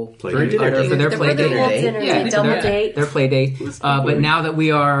Bill Play for date. dinner for their play date. Dinner, for double date. their play date. But now that we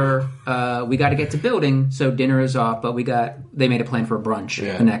got to get to building, so dinner is off. But they made a plan for a brunch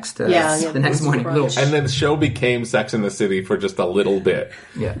the next the next morning. Brunch. And then the show became Sex in the City for just a little bit.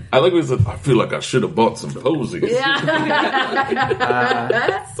 Yeah. I feel like I should have bought some posies.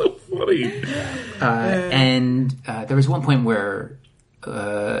 That's so funny. And there was one point where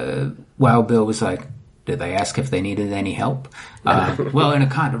Wild Bill was like, did they ask if they needed any help? Well, in a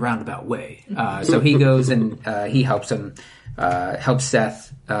kind of roundabout way. So he goes and he helps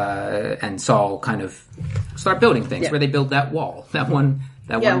Seth and Saul kind of start building things, where they build that wall, that one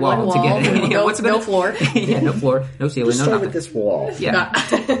wall to get in. No floor. Yeah, no floor, no ceiling, no Start nothing. with this wall.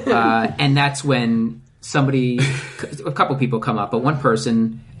 Yeah. And that's when a couple people come up, but one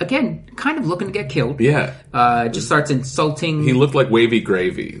person, again, kind of looking to get killed. Yeah. Just starts insulting. He looked like Wavy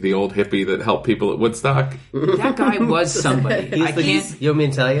Gravy, the old hippie that helped people at Woodstock. That guy was somebody. I can't. You want me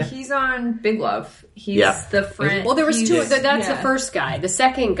to tell you? He's on Big Love. He's the friend. Well, there was two. he's- That's yeah. the first guy. The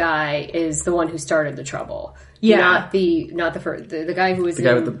second guy is the one who started the trouble. Yeah. not the first, the guy who was The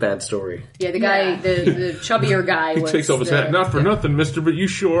guy with the bad story. the guy, the chubbier guy. He takes off his hat. Not for nothing, mister, but you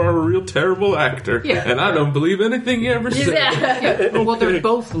sure are a real terrible actor. Yeah. And I don't believe anything you ever say. Yeah. Well, they're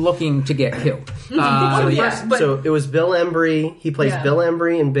both looking to get killed. But So it was Bill Embry. He plays Yeah. Bill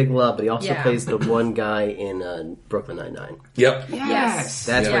Embry in Big Love, but he also Yeah. plays the one guy in Brooklyn Nine-Nine. Yep. yes.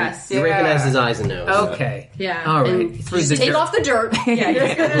 That's Yes. where you recognize his eyes and nose. Okay. Yeah. All right. And Through just the take dirt. off the dirt. Yeah,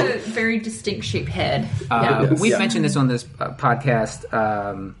 he's got a very distinct shaped head. We've Yeah. mentioned this on this podcast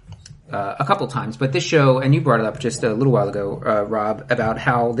a couple times, but this show, and you brought it up just a little while ago, Rob, about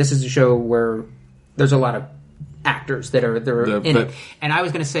how this is a show where there's a lot of actors that are in it. And I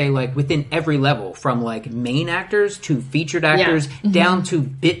was going to say, like, within every level, from like main actors to featured actors down to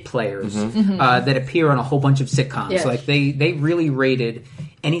bit players that appear on a whole bunch of sitcoms. Yeah. Like they really rated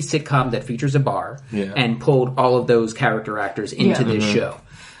any sitcom that features a bar and pulled all of those character actors into this show.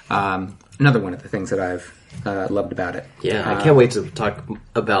 Another one of the things that I've loved about it. Yeah, I can't wait to talk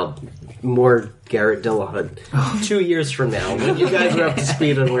about more Garrett Dillahunt 2 years from now when you guys are up to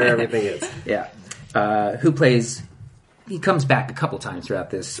speed on where everything is. Yeah. Who plays? He comes back a couple times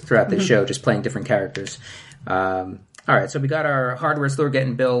throughout this show, just playing different characters. All right, so we got our hardware store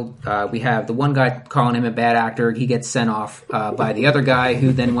getting billed. We have the one guy calling him a bad actor. He gets sent off by the other guy,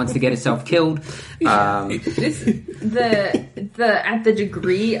 who then wants to get himself killed. At the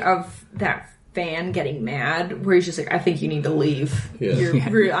degree of that fan getting mad, where he's just like, "I think you need to leave.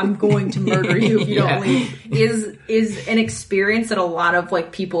 I'm going to murder you if you don't leave." Is an experience that a lot of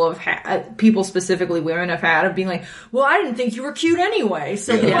like people have had, people specifically women have had, of being like, "Well, I didn't think you were cute anyway."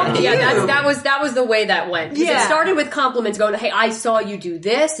 So fuck you. that was the way that went. 'Cause Yeah. It started with compliments going, "Hey, I saw you do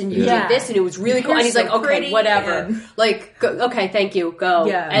this and you did this and it was really cool." You're And he's so like, "Okay, pretty," whatever." and- Like, okay, thank you, go.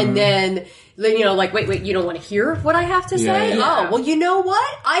 Yeah. And then like, wait, you don't want to hear what I have to say? yeah. Oh, well, you know what?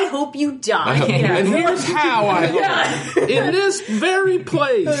 I hope you die. And here's how I hope. In this very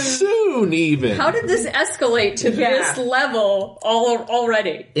place, soon even. How did this escalate to this level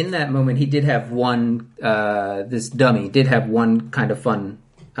already? In that moment, he did have one. This dummy did have one kind of fun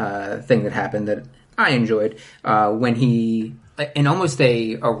thing that happened that I enjoyed when he, in almost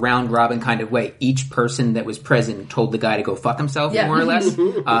a round robin kind of way, each person that was present told the guy to go fuck himself, more or less.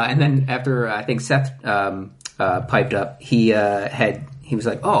 And then after I think Seth piped up, he was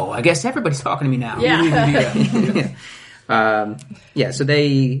like, "Oh, I guess everybody's talking to me now." So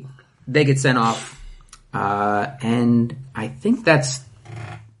they get sent off, and I think that's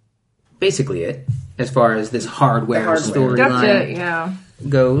basically it as far as this hardware storyline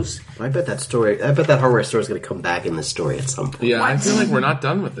goes. I bet that hardware store is going to come back in this story at some point. Yeah, I feel like we're not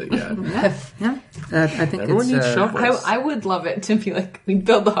done with it yet. I think Everyone it's, needs shovels. I would love it to be like, we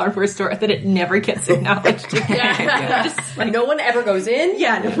build the hardware store, that it never gets acknowledged. Just like, no one ever goes in.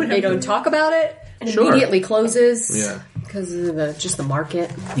 Yeah, no one they ever don't talk about it. And Sure. immediately closes. Yeah. Because of the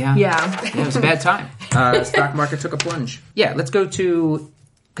market. Yeah, it was a bad time. The stock market took a plunge. Yeah, let's go to,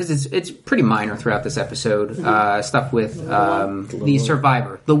 because it's pretty minor throughout this episode. Stuff with the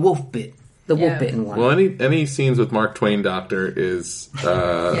survivor, the wolf bitten one. Well, any scenes with Mark Twain Doctor is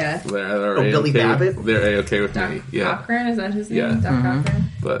they're Billy Babbitt? They're A-okay with me. Yeah, Cochran, is that his name? Yeah. Doc Cochran?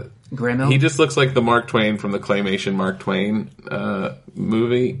 but Grimo? he just looks like the Mark Twain from the claymation Mark Twain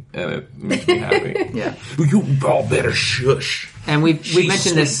movie, and it makes me happy. Yeah. You all better shush. And we've She's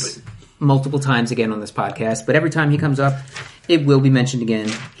mentioned this sleeping. multiple times again on this podcast, but every time he comes up, it will be mentioned again.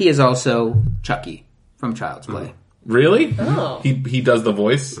 He is also Chucky from Child's Play. Really? Oh. He does the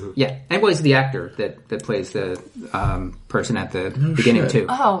voice. Yeah, and he's the actor that plays the person at the beginning too.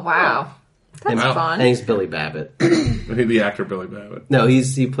 Oh, wow. That's Wow. fun. And he's Billy Babbitt. The actor Billy Babbitt. No,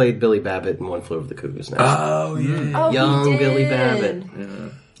 he played Billy Babbitt in One Flew Over the Cuckoo's Nest. Oh yeah. Oh, he Young did. Billy Babbitt.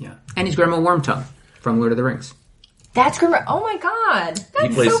 Yeah, and he's Grandma Wormtongue from Lord of the Rings. That's great. Oh my god. That's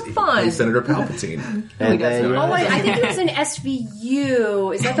He plays, so fun. He plays Senator Palpatine. And then, Oh, I think it was an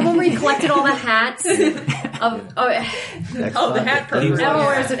SVU. Is that the one where he collected all the hats? The hat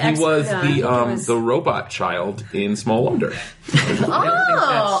program. He was the robot child in Small Wonder.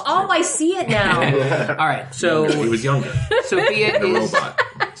 Oh, I see it now. All right, so He was younger. Sophia The is robot.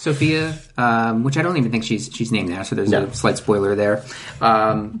 Sophia, which I don't even think she's named now, so there's a slight spoiler there.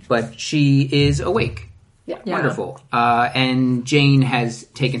 But she is awake. Yeah. Wonderful. And Jane has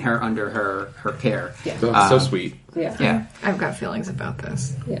taken her under her care. So sweet. Yeah. I've got feelings about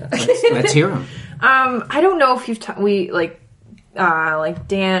this. Let's hear them. I don't know if you've like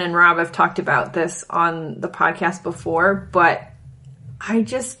Dan and Rob have talked about this on the podcast before, but I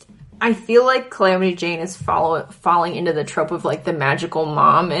feel like Calamity Jane is falling into the trope of like the magical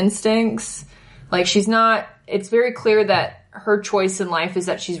mom instincts. Like she's not. It's very clear that her choice in life is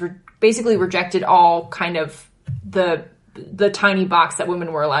that she's basically rejected all kind of the tiny box that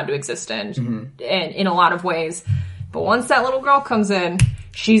women were allowed to exist in, and in a lot of ways. But once that little girl comes in,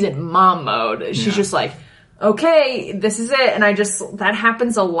 she's in mom mode. She's just like, okay, this is it. And that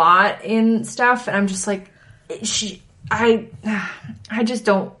happens a lot in stuff. And I'm just like, I just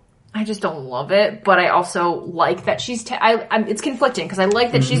don't love it. But I also like that she's, it's conflicting because I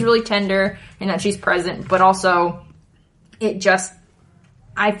like that she's really tender and that she's present. But also,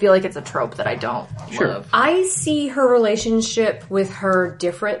 I feel like it's a trope that I don't love. I see her relationship with her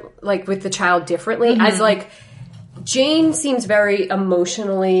different, like with the child differently as like, Jane seems very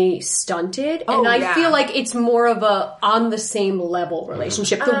emotionally stunted, and I feel like it's more of a on the same level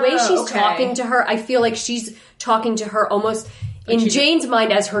relationship. The way she's talking to her, I feel like she's talking to her almost in Jane's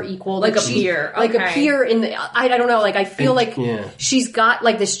mind as her equal, like a peer, like a peer in the. I don't know, like I feel she's got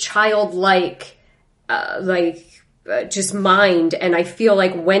like this childlike, just mind, and I feel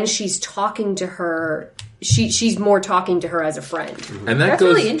like when she's talking to her. She's more talking to her as a friend, and that's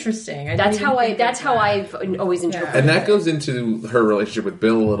really interesting. That's how I've always interpreted. And that goes into her relationship with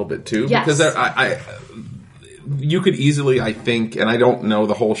Bill a little bit too, because you could easily, I think, and I don't know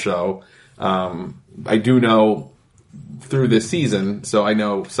the whole show. I do know through this season, so I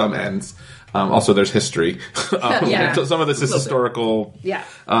know some ends. Also, there's history. Some of this is historical. Yeah.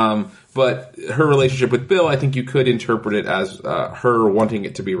 But her relationship with Bill, I think you could interpret it as her wanting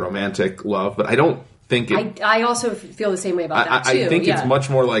it to be romantic love, but I don't think it... I also feel the same way about that, too. I think it's much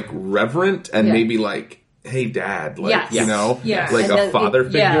more like reverent and maybe like, hey, Dad, like, you know? Like a father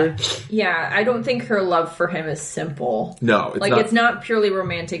figure. Yeah, I don't think her love for him is simple. No, it's not. It's not purely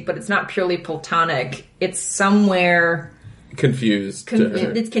romantic, but it's not purely platonic. It's somewhere... confused.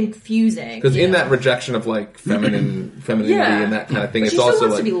 It's confusing because in that rejection of like femininity and that kind of thing, but it's she also still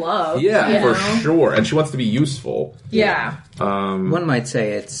wants like to be loved. Yeah, for sure, and she wants to be useful. Yeah. One might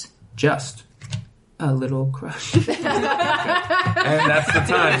say it's just a little crush, and that's the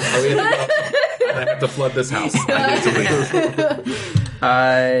time. I have to flood this house.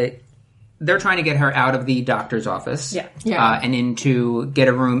 They're trying to get her out of the doctor's office, and into get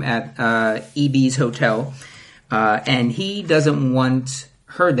a room at EB's hotel. And he doesn't want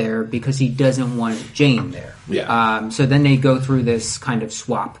her there because he doesn't want Jane there. Yeah. So then they go through this kind of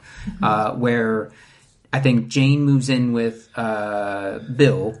swap where I think Jane moves in with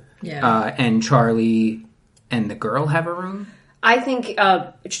Bill, and Charlie and the girl have a room. I think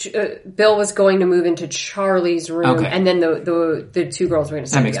Bill was going to move into Charlie's room, and then the two girls were going to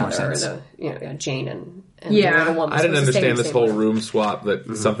stay together. That makes more sense. Jane and the little one. I didn't understand this whole room swap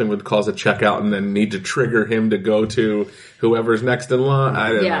that something would cause a checkout and then need to trigger him to go to whoever's next in line. I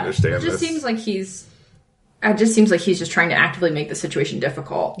didn't understand this. It just seems like he's just trying to actively make the situation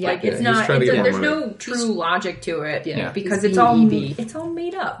difficult. Yeah. Like it's not. There's no true logic to it. Because it's all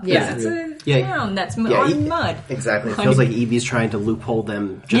made up. Yeah. It's a town that's on mud. Exactly. It feels like Evie's trying to loophole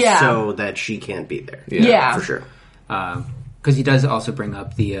them just so that she can't be there. Yeah. For sure. Because he does also bring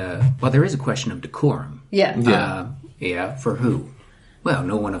up the there is a question of decorum. For who? Well,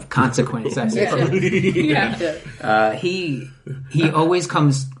 no one of consequence. He always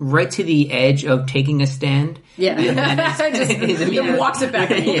comes right to the edge of taking a stand. And walks it back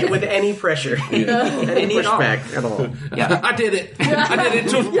with any pressure, any pushback at all. I did it.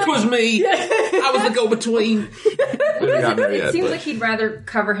 It was me. I was the go-between. It seems like he'd rather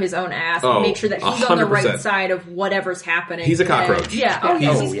cover his own ass and make sure that he's on the right side of whatever's happening. He's a cockroach. He's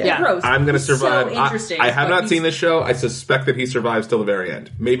gross. I'm going to survive. So interesting. I have not seen this show. I suspect that he survives till the very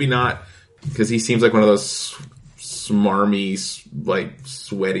end. Maybe not, because he seems like one of those smarmy, like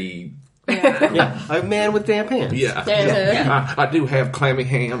sweaty. A man with damp hands. I do have clammy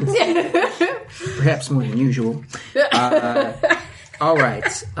hands. Perhaps more than usual. All right.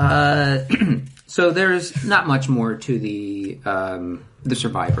 So there's not much more to the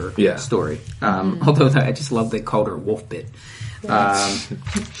survivor story. Although I just love they called her Wolfbit.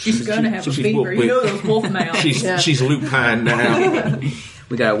 She's gonna have a fever. You know those wolf mouths. She's lupine now.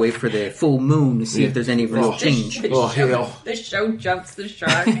 We gotta wait for the full moon to see if there's any real change. Hell! The show jumps the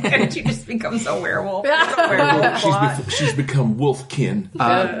shark, and she just becomes a werewolf. She's become wolfkin.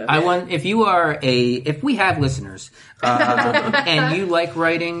 I want if we have listeners and you like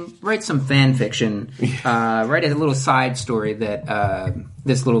writing, write some fan fiction. Write a little side story that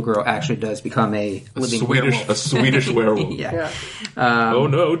this little girl actually does become a living werewolf. A Swedish werewolf. Oh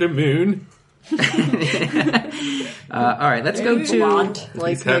no, the moon. All right, let's go to blonde,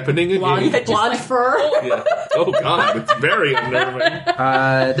 it's happening again. Blonde fur. Oh God, it's very unnerving.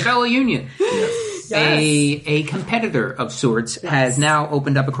 The Bella Union. a competitor of sorts has now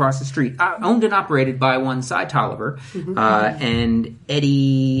opened up across the street, owned and operated by one Cy Tolliver and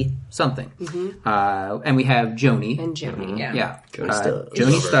Eddie something. And we have Joni. And Joni, Yeah.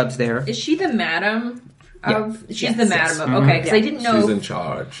 Joni Stubbs there. Is she the madam? She's Yes, the madam of, okay, because I didn't know. She's in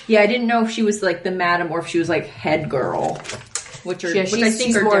charge. Yeah, I didn't know if she was like the madam or if she was like head girl, which I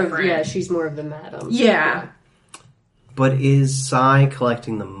think are more different. she's more of the madam. Yeah. But is Cy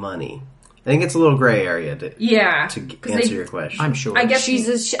collecting the money? I think it's a little gray area to answer your question. I'm sure. I guess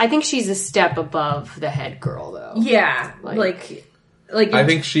I think she's a step above the head girl, though. Yeah, like I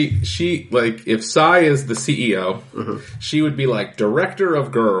think she like if Cy is the CEO, she would be like director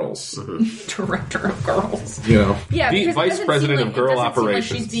of girls, director of girls. you know, Yeah, because it vice doesn't president seem of girl it doesn't seem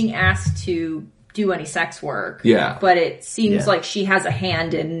operations. like she's being asked to do any sex work. Yeah. but it seems Yeah. like she has a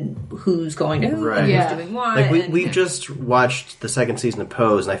hand in who's going to who, Right. and Yeah. who's doing what. Like and- we just watched the second season of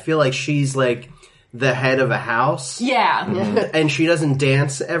Pose, and I feel like she's like the head of a house. yeah. And she doesn't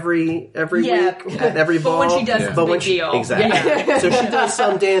dance every Yeah. week at every ball. But when she does, it's a big deal. Exactly. So she does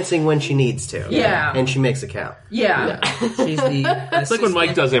some dancing when she needs to. Yeah. And she makes it count. Yeah. She's the It's like when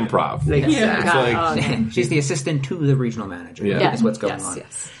Mike does improv. Exactly. It's like She's the assistant to the regional manager. Yeah. Is what's going Yes, on.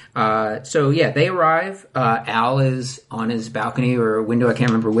 yes. So yeah, they arrive. Al is on his balcony or window, I can't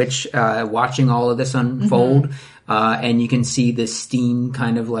remember which, watching all of this unfold. And you can see the steam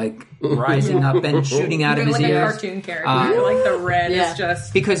kind of like rising up and shooting out of his like a ears. cartoon character. Like the red Yeah. is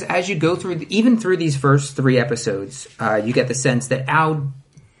just. Because as you go through, even through these first 3 episodes, you get the sense that Al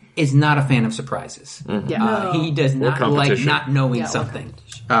is not a fan of surprises. Yeah. He does not like competition. not knowing Yeah, or something.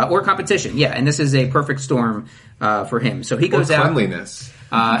 Or competition, yeah. And this is a perfect storm for him. So he or goes out. cleanliness.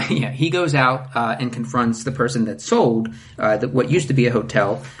 He goes out and confronts the person that sold what used to be a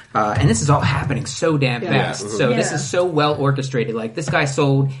hotel, and this is all happening so damn fast. So this Yeah. is so well orchestrated. Like this guy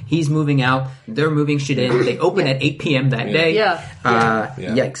sold, he's moving out, they're moving shit in. They open at 8 p.m. that day. Yeah.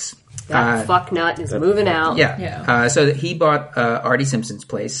 Yikes. That fuck nut is moving out. Yeah. Yeah. So that he bought Artie Simpson's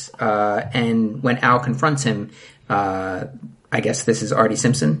place, and when Al confronts him, I guess this is Artie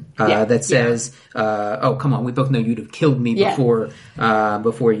Simpson that says, "Oh, come on, we both know you'd have killed me Yeah.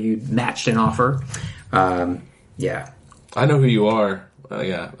 before you matched an offer." Yeah. I know who you are.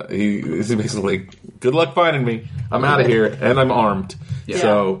 He's basically like, good luck finding me. I'm out of here, and I'm armed.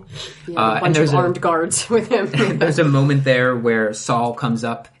 So A and bunch there's of a- armed guards with him. There's a moment there where Saul comes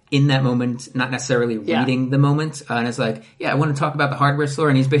up in that moment, not necessarily reading the moment, and it's like, yeah, I want to talk about the hardware store,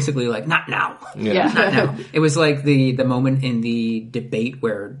 and he's basically like, not now. yeah. Not now. It was like the moment in the debate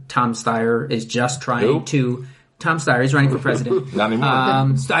where Tom Steyer is just trying Who? to... Tom Steyer is running for president. Not anymore.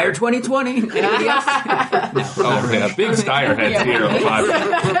 Steyer 2020. Anybody else? Oh, yeah, big Steyer heads here on the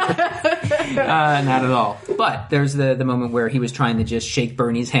podcast. Not at all. But there's the moment where he was trying to just shake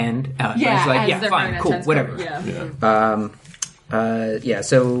Bernie's hand. He's like, as yeah, they're fine, going to cool, tense whatever. cover. Yeah.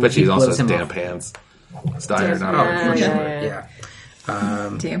 So But he she's also blows him damp off. hands. Steyer, not Oh, ours. for sure. Yeah.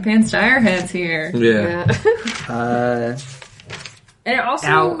 Yeah. Damn pan Steyer heads here. Yeah. And it also,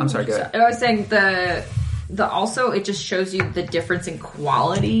 Al, I'm sorry, go ahead. I was saying the also it just shows you the difference in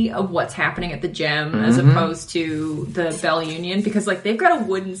quality of what's happening at the gym as opposed to the Bell Union, because like they've got a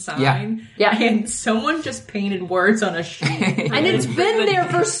wooden sign, Yeah. and someone just painted words on a sheet, And it's been there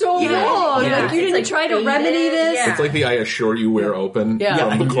for so long. yeah. Like, you It's, didn't like, try to faded. remedy this. Yeah. It's like the I assure you we're open Yeah.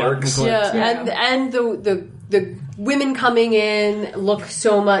 from the clerks. Yeah, and the women coming in look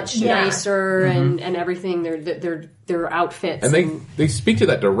so much Yeah. nicer and everything. Their outfits And they speak to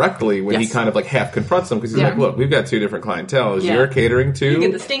that directly when he Yes. kind of like half confronts them because he's Yeah. like, "Look, we've got 2 different clienteles. Yeah. You're catering to You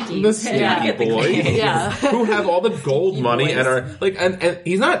get the stinkies. Yeah. You get the boys Yeah. who have all the gold money boys. and are like, and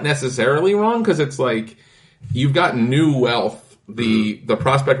he's not necessarily wrong because it's like you've got new wealth. The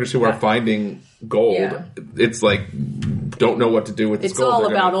prospectors who are finding gold, Yeah. it's like don't know what to do with this It's gold. all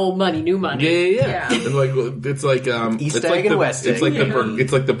They're about gonna- old money, new money. Yeah. Yeah. And like it's like East it's Egg like and the, West It's Egg. like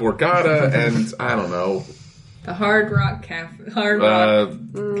it's like the Borgata and I don't know. The Hard Rock Casino.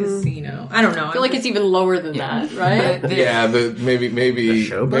 I don't know. I feel like it's even lower than that, right? Yeah, maybe Showboat? maybe The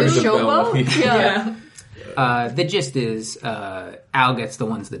Bell- Showboat? Yeah. The gist is Al gets the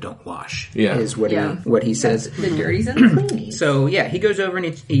ones that don't wash. Yeah. Is what Yeah. what he says. the dirties and the cleanies. So yeah, he goes over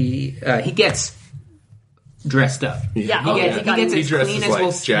and he gets dressed up. Yeah. He Oh, gets, yeah. he gets He as dresses clean as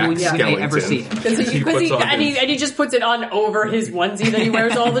like Jack we may ever Skellington. see him. He puts on and he just puts it on over his onesie that he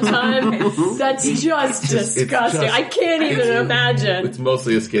wears all the time. That's just disgusting. I can't even imagine. It's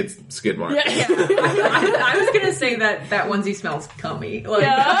mostly a skid mark. Yeah. I was gonna say that onesie smells cummy. Like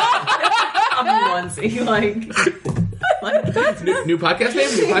cummy onesie. Like New podcast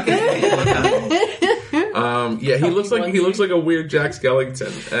name. New podcast name. Yeah, he looks like a weird Jack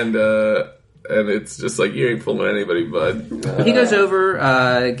Skellington, and and it's just like, you ain't fooling anybody, bud. He goes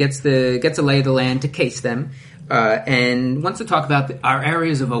over, gets a lay of the land to case them, and wants to talk about our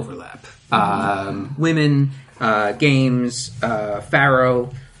areas of overlap: women, games,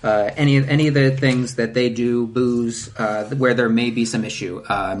 Pharaoh, any of the things that they do, booze, where there may be some issue.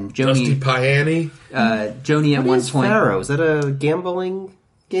 Dusty Piani. Joni at one point. Pharaoh, is that a gambling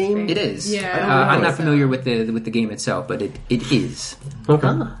game? It is. Yeah. I'm not familiar with the game itself, but it is. Okay.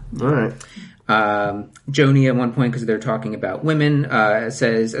 All right. Joni at one point, because they're talking about women,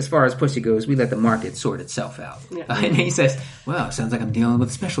 says, as far as pussy goes, we let the market sort itself out. Yeah. And he says, well, sounds like I'm dealing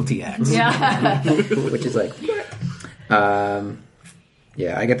with specialty acts. Yeah. Which is like,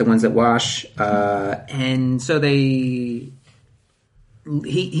 yeah, I get the ones that wash. And so he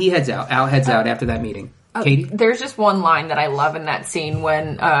heads out. Al heads out after that meeting. Katie? There's just one line that I love in that scene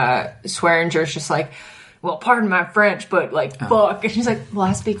when Swearinger's just like, well, pardon my French, but like, fuck. And she's like, well,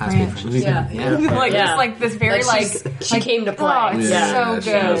 I speak French. Yeah. Like, Yeah. just like this very like she came to play. oh, it's so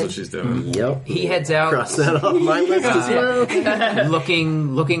She knows good. what she's doing. Yep. He heads out. Cross that off my list as well.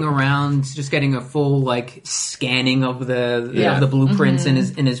 looking around, just getting a full like scanning of the blueprints in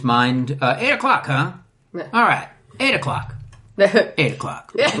his mind. 8 o'clock, huh? Yeah. All right, 8 o'clock. 8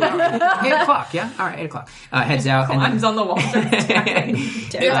 o'clock. 8 o'clock. Yeah. All right, 8 o'clock. Heads out. Climbs on the wall. It's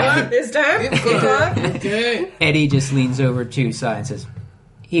time. Okay. Eddie just leans over to Cy and says,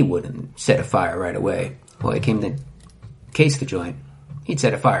 "He wouldn't set a fire right away. Well, he came to case the joint. He'd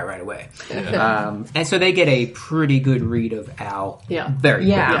set a fire right away." And so they get a pretty good read of Al. Yeah. Very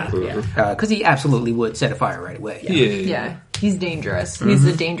Yeah. quickly. Because he absolutely would set a fire right away. Yeah, he's dangerous. He's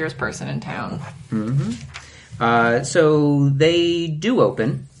the dangerous person in town. So they do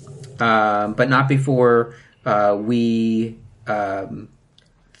open, but not before we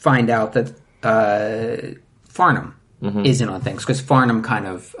find out that Farnham isn't on things, because Farnham kind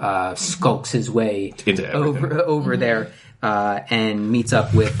of skulks his way Into everything. over there and meets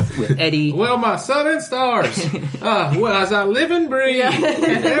up with Eddie. Well, my sun and stars. Well, as I live and breathe.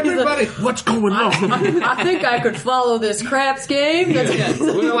 Everybody, what's going on? I think I could follow this craps game. That's good.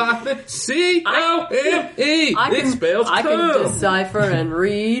 Well, I C-O-M-E. I It spells I can come. decipher and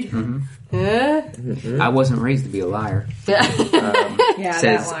read. Yeah. I wasn't raised to be a liar. Yeah, Says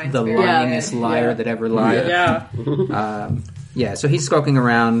that line's the very lyingest liar Yeah. that ever lied. Yeah. Yeah, so he's skulking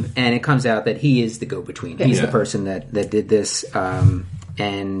around, and it comes out that he is the go-between. He's Yeah. the person that did this,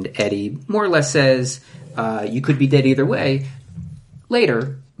 and Eddie more or less says, you could be dead either way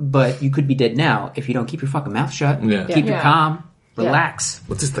later, but you could be dead now if you don't keep your fucking mouth shut. Yeah. Keep your Yeah. calm. Relax.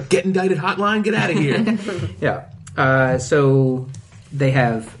 What's this, the Get Indicted hotline? Get out of here. Yeah. So they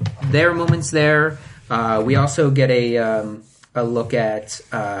have their moments there. We also get a look at...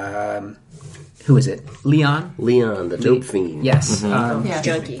 who is it? Leon? Leon, the dope fiend. Yes. Yeah.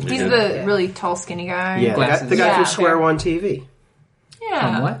 Junkie. He's the really tall, skinny guy. Yeah, Glasses. the guy Yeah. from Square One TV.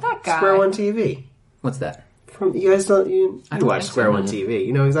 Yeah, From what? that guy. Square One TV. What's that? From you guys don't you don't watch think Square so. One TV?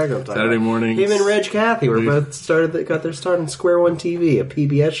 You know exactly what I'm talking Saturday about. mornings. Him and Reg Cathy were both got their start on Square One TV, a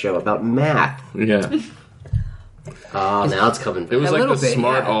PBS show about math. Yeah. Oh, now it's coming back. It was A like little the bit,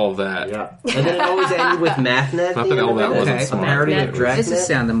 smart yeah. all that. Yeah, and then it always ended with MathNet. Not that all that wasn't Okay. a smart. parody of It was- Dragnet. This is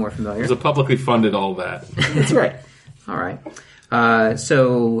sounding more familiar. It was a publicly funded all that. That's right. All right.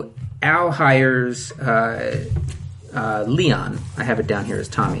 So Al hires Leon. I have it down here as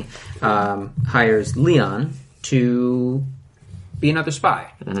Tommy. Hires Leon to be another spy.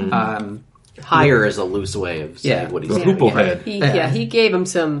 Hire is a loose way of saying Yeah. what he's The doing. hoople head. He gave him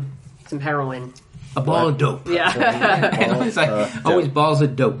some heroin. A ball of dope. Yeah. It's like, always balls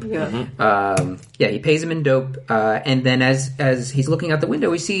of dope. Yeah. He pays him in dope, and then as he's looking out the window,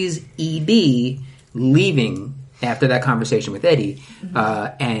 he sees EB leaving after that conversation with Eddie,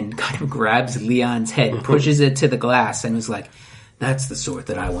 and kind of grabs Leon's head, pushes it to the glass, and was like, "That's the sort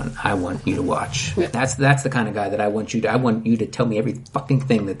that I want you to watch. That's the kind of guy that I want you to tell me every fucking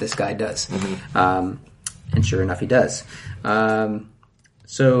thing that this guy does." And sure enough, he does.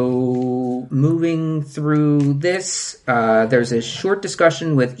 So moving through this, there's a short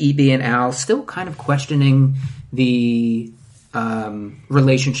discussion with EB and Al, still kind of questioning the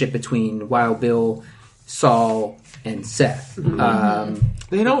relationship between Wild Bill, Saul, and Seth.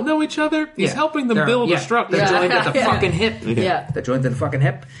 They don't know each other. He's helping them build a structure. They're joined at the fucking hip. Yeah. They're joined at the fucking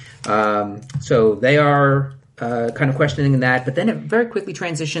hip. So they are kind of questioning that, but then it very quickly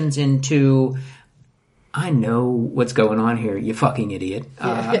transitions into... I know what's going on here, you fucking idiot.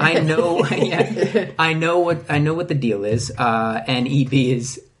 I know, I know what the deal is. And EB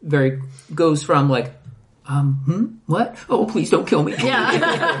goes from like, What? Oh, please don't kill me.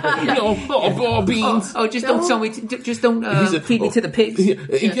 Yeah. ball beans. Oh, just don't sell me. Just don't feed me to the pigs.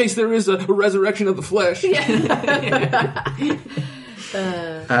 In case there is a resurrection of the flesh.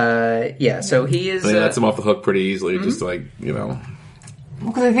 So he is. I mean, lets him off the hook pretty easily. Just like, Because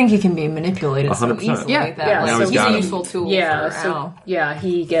I think he can be manipulated so 100%. easily Yeah. that Yeah, like, so he's he's got a him. useful tool Yeah, for so Al. yeah,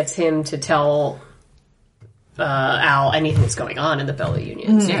 he gets him to tell Al anything that's going on in the Bella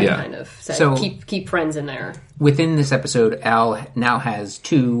Union. So he Yeah. kind of said, So- keep friends in there. Within this episode, Al now has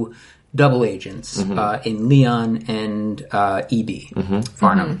 2 double agents in Leon and E.B.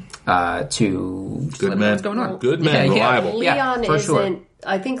 Farnham to just Good let him know man. what's going on. Good man. Yeah, yeah. Reliable. Yeah, Leon for isn't. sure.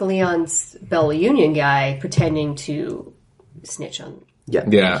 I think Leon's Bella Union guy pretending to snitch on. Yeah.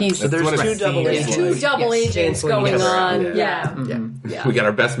 Yeah. He's- That's There's what it 2 is. double Yes. agents. Two double Yes. agents Canceling going each other out, on. yeah. Yeah. We got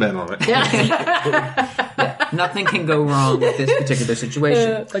our best men on it. Nothing can go wrong with this particular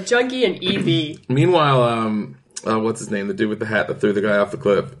situation. A junkie and EB. Meanwhile, what's his name? The dude with the hat that threw the guy off the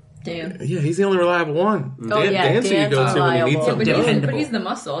cliff. Dan. Yeah, he's the only reliable one. Oh, yeah, Dan's who you Dan's go to when you need reliable. something. Dependable. But he's the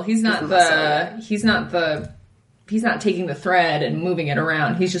muscle. He's not he's not taking the thread and moving it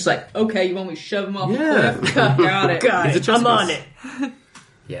around. He's just like, okay, you want me to shove him off Yeah. the cliff? Got it. He's a chess I'm on piece. it.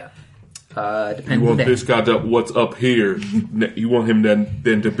 Yeah. You Dependable. want this guy to what's up here? You want him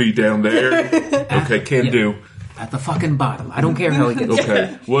then to be down there? Okay, can do. At the fucking bottom. I don't care how he gets there.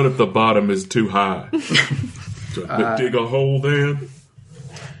 Okay, what if the bottom is too high? So dig a hole then?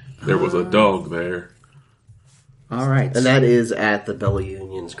 There was a dog there. All right. And that is at the Bella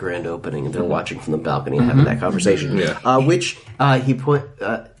Union's grand opening, and they're watching from the balcony and having that conversation. Yeah. Which he put.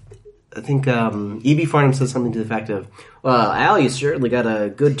 I think E.B. Farnham says something to the fact of, "Well, Al, you certainly got a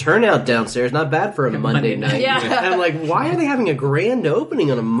good turnout downstairs. Not bad for a Monday night." Yeah. And I'm like, why are they having a grand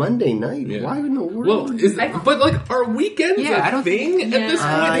opening on a Monday night? Yeah. Why in the world? Well, but like, are weekends Yeah, I a don't thing think- at this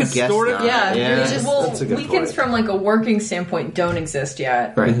point I guess historically? not. Yeah, Yeah, just, that's a good weekends point. from like a working standpoint don't exist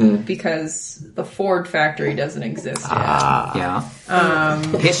yet, Right. Because the Ford factory doesn't exist yet. Yeah.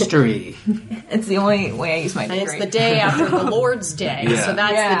 History. It's the only way I use my And degree. it's the day after the Lord's Day, Yeah. so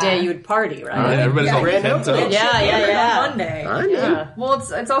that's Yeah. the day you would party, right? Everybody's all Grand pent opening. up. Yeah. Monday. I know. Yeah. Well,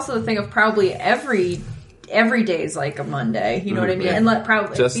 it's also the thing of probably every day is like a Monday. You know what I mean? Yeah. And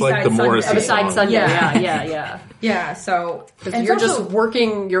probably Just like besides the Morrissey Sunday. song. Besides Sunday, Yeah. yeah. Yeah. So and You're it's also- just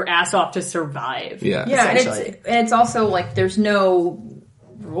working your ass off to survive. Yeah. yeah, and essentially. it's also like there's no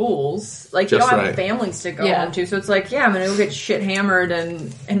rules. Like you Just don't have right. families to go Yeah. home to, so it's like, yeah, I'm gonna go get shit hammered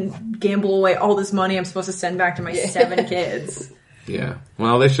and gamble away all this money I'm supposed to send back to my 7 kids. Yeah.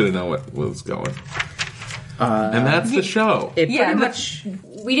 Well, they should have known what was going. And that's the show. It Yeah, pretty but- much.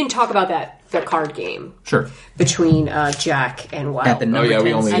 We didn't talk about the card game Sure. between Jack and Wild. At the number yeah, we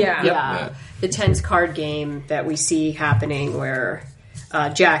 10 only- seed. Yeah. Yeah. The tense card game that we see happening where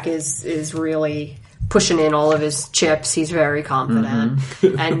Jack is really pushing in all of his chips. He's very confident.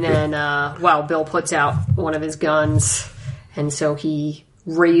 And then, Bill puts out one of his guns, and so he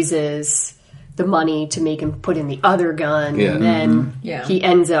raises the money to make him put in the other gun, Yeah. and then Yeah. he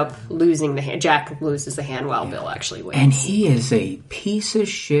ends up losing the hand. Jack loses the hand while Bill actually wins. And he is a piece of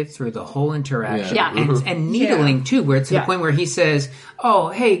shit through the whole interaction. Yeah. And needling, too, where it's to Yeah. the point where he says, oh,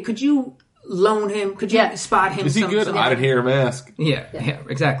 hey, could you loan him? Could you Yeah. spot him? Is he good? I didn't hear him ask. Yeah,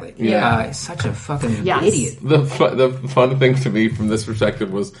 exactly. Yeah. He's such a fucking Yes. idiot. The fun thing to me from this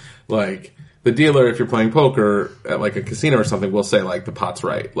perspective was like the dealer, if you're playing poker at like a casino or something, will say like the pot's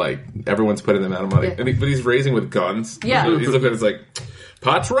right, like everyone's putting the amount of money, Yeah. but he's raising with guns. Yeah. So he's looking at it, it's like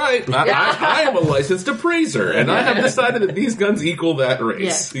pot's right. I am a licensed appraiser, and I have decided that these guns equal that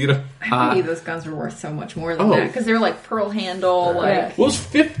race. Yeah. You know, I believe those guns were worth so much more than Oh. that because they're like pearl handle, like well, it's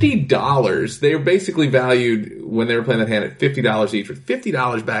 $50. They were basically valued when they were playing that hand at $50 each. With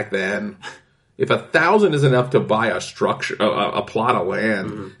 $50 back then, if 1,000 is enough to buy a structure, a plot of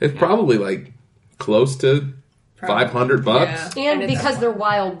land, it's probably like close to $500. Yeah. And because they're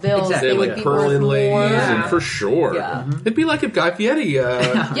Wild Bills, Exactly. they They're would like be pearl worth inlays, more. and for sure, Yeah. it'd be like if Guy Fieri,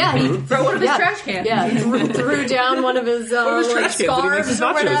 Yeah, he throw one of his trash cans. Yeah, he threw down one of his, of his like, trash cans that he makes his scarves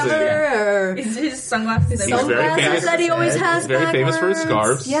or nachos in. whatever. Or His sunglasses. He's very sunglasses famous. that he always has. He's very famous for his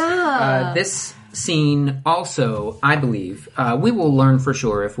backwards. scarves. Yeah. This scene also, I believe, we will learn for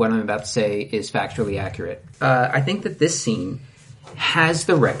sure if what I'm about to say is factually accurate. I think that this scene has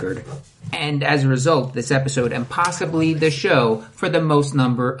the record, and as a result, this episode and possibly the show for the most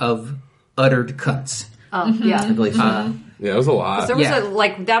number of uttered cunts. Yeah. I believe so. Yeah, it was a lot. There was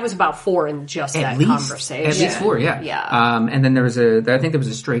Yeah. that was about 4 in just that conversation. At least 4, yeah. Yeah. And then I think there was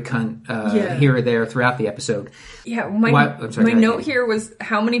a stray cunt here or there throughout the episode. Yeah, my I'm sorry, my go ahead, note Katie. here was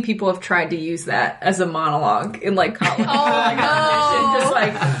how many people have tried to use that as a monologue in like college. Oh, no. Just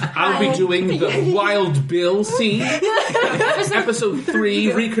like I'm be doing the Wild Bill scene. Episode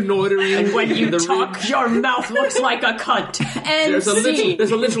 3, reconnoitering. When you the talk, ridge. your mouth looks like a cunt. And There's a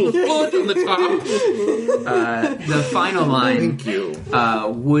little foot on the top. The final line Thank you.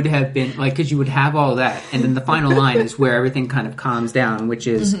 would have been like, because you would have all that, and then the final line is where everything kind of calms down, which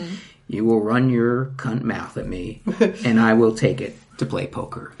is, "You will run your cunt mouth at me, and I will take it to play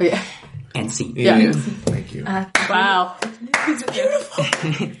poker." Yeah. And scene. Yeah. Thank you. Wow.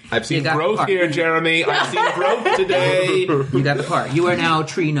 I've seen got growth part. here, Jeremy. I've seen growth today. You got the part. You are now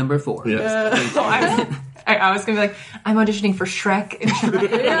tree number 4. Yes. I was gonna be like, I'm auditioning for Shrek.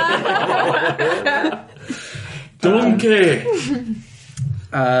 Donkey.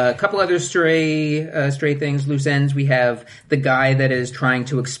 A couple other stray things, loose ends. We have the guy that is trying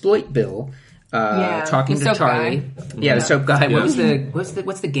to exploit Bill. Talking the to soap Charlie. guy. Yeah, the soap guy. Yeah.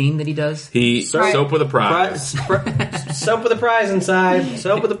 What's the game that he does? He soap with a prize. Soap with a prize inside.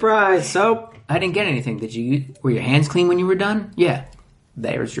 Soap with a prize. Soap. I didn't get anything. Were your hands clean when you were done? Yeah.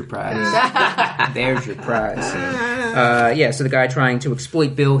 There's your prize. There's your prize. So the guy trying to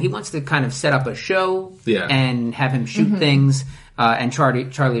exploit Bill, he wants to kind of set up a show and have him shoot things. And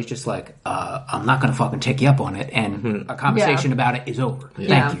Charlie's just like, I'm not going to fucking take you up on it. And a conversation about it is over.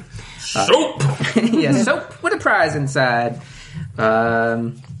 Thank you. Soap. Soap with a prize inside.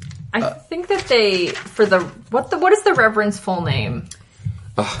 I think that they what is the Reverend's full name?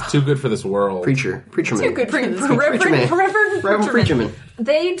 Too good for this world. Preacherman. Too good for Reverend Reverend Preacherman.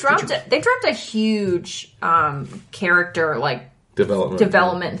 They dropped a huge character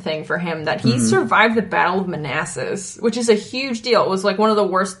development thing for him that he survived the Battle of Manassas, which is a huge deal. It was like one of the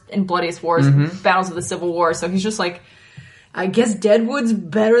worst and bloodiest battles of the Civil War. So he's just like, I guess Deadwood's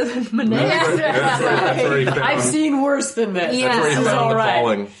better than Manassas. That's where he found, I've seen worse than this. Yeah. that's where he This is found all the right.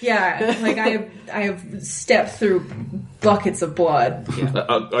 falling. Yeah, like I have stepped through buckets of blood.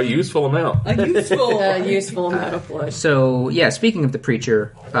 A useful amount. A Useful amount of blood. So, speaking of the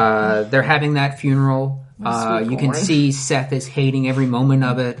preacher, they're having that funeral. You can see Seth is hating every moment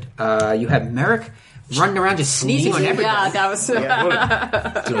of it. You have Merrick running around just sneezing on everything. Yeah, that was...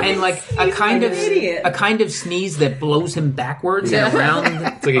 And like a kind of sneeze that blows him backwards and around.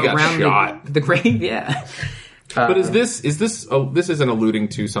 It's like he got around shot. the grave. Yeah. But is this this isn't alluding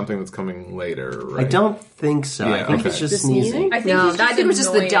to something that's coming later, right? I don't think so. Yeah, I think okay. it's just sneezing. I think No, he's just I think it was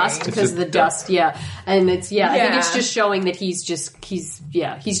just the annoying. dust because of the dust. Yeah, and it's I think it's Yeah. just showing that he's just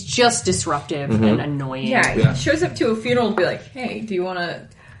disruptive and annoying. Yeah, Yeah. he shows up to a funeral and be like, "Hey, do you want to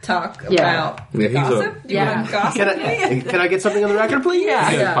talk Yeah. about Yeah, he's gossip? Do you want to gossip?" Can I get something on the record, please?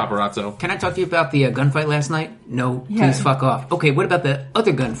 Yeah, paparazzo. Can I talk to you about the gunfight last night? No, please fuck off. Okay, what about the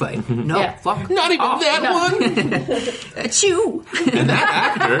other gunfight? No, Yeah. fuck. Not even that one. That's you. And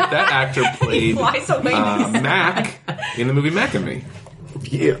that actor played Flies away. Mac in the movie Mac and Me.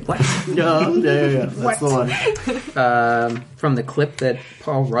 Yeah. What? Yeah. That's the one. From the clip that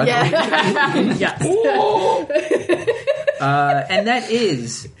Paul Rudd. Yes. And that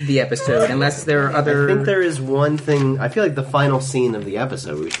is the episode, unless there are other. I think there is one thing. I feel like the final scene of the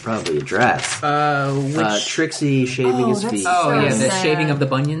episode we should probably address. Trixie shaving his feet. the sad. shaving of the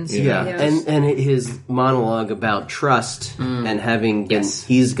bunions. Yeah, Yes. and his monologue about trust and having been,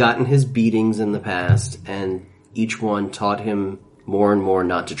 he's gotten his beatings in the past, and each one taught him more and more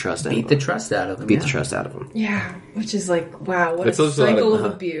not to trust anyone. Beat the trust out of them. Beat the trust out of him. Yeah, which is like, wow, what That's a also a lot cycle of-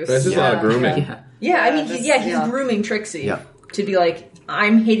 of abuse. That's just a lot of grooming. Yeah, I mean, he's yeah. grooming Trixie Yeah. to be like,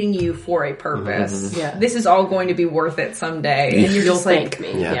 I'm hating you for a purpose. Yeah. This is all going to be worth it someday. And you're You'll just like,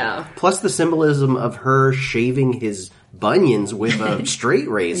 thank me. Yeah. Plus the symbolism of her shaving his bunions with a straight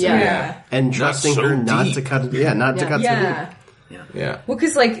razor. Yeah. And trusting so her not deep. to cut it. Yeah, not to cut yeah. so deep. Yeah. Well,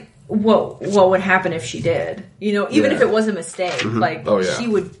 because like, what would happen if she did? You know, even if it was a mistake, like Oh, yeah. she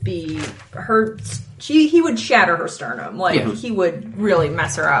would be he would shatter her sternum. Like he would really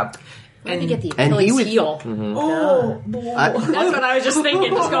mess her up. And you get the And he Achilles would- heel. Oh, That's what I was just thinking.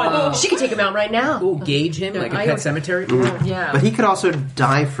 Just going, she could take him out right now. Ooh, gauge him like a I pet don't- cemetery. yeah, But he could also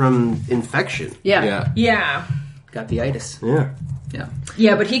die from infection. Yeah. Yeah. yeah. Got the itis. Yeah. Yeah.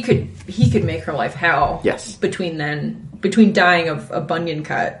 Yeah, but he could make her life hell. Yes. Between dying of a bunion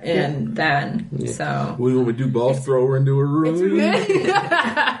cut and then so We want to do ball thrower into a room.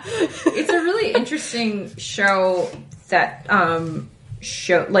 it's a really interesting show that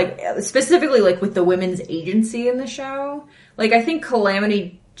show like specifically like with the women's agency in the show. Like I think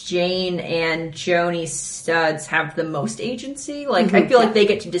Calamity Jane and Joni Studs have the most agency. Like I feel like they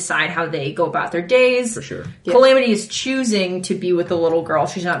get to decide how they go about their days. For sure. Calamity is choosing to be with the little girl.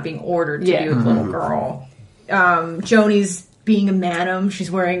 She's not being ordered to Yeah. be with the little girl. Joni's being a madam.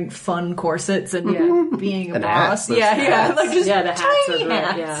 She's wearing fun corsets and being a And boss. hats. Those Yeah, like just Yeah, the hats tiny are great,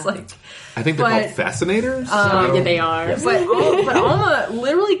 hats. yeah. Like, I think they're But- called fascinators. Yeah, they are. but Alma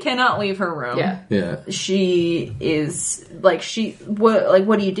literally cannot leave her room. yeah. She is like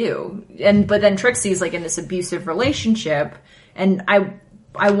what do you do? But then Trixie's like in this abusive relationship, and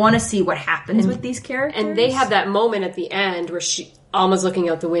I want to see what happens with these characters. And they have that moment at the end where Alma's looking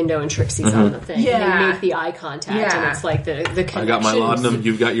out the window and Trixie's on the thing. And Yeah. they make the eye contact, and Yeah. it's like the connection. I got my laudanum.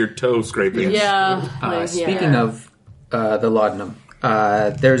 You've got your toe scraping. Yeah. like, Speaking of the laudanum,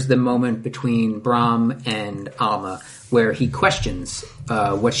 there's the moment between Brahm and Alma where he questions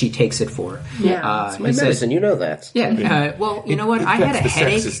what she takes it for. Yeah. He My says, medicine, you know that. yeah, well, you know what? I had a the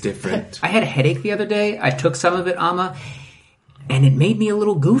headache. sex is different. I had a headache the other day. I took some of it, Alma, and it made me a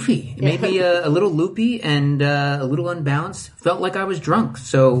little goofy. It made me a little loopy and a little unbalanced. Felt like I was drunk.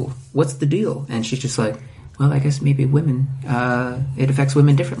 So what's the deal? And she's just like, well, I guess maybe women, it affects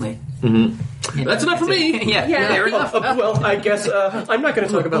women differently. Mm-hmm. That's enough for me. Yeah, fair enough. Well, I guess I'm not going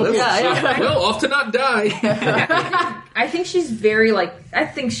to talk about this. Well, off to not die. I think she's very I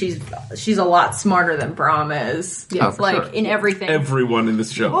think she's a lot smarter than Brahm is. Oh, for like sure. in everything. Everyone in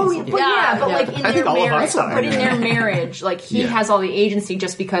this show. But like in I their think all of marriage, us are. but in their marriage, like he Yeah. has all the agency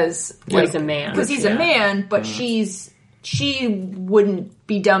just because He's a man. because he's a man, but she wouldn't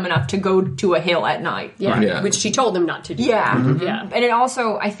be dumb enough to go to a hill at night. Yeah. Yeah. Which she told him not to do. Yeah. Yeah. And it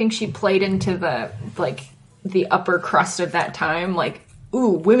also, I think she played into the upper crust of that time, like, ooh,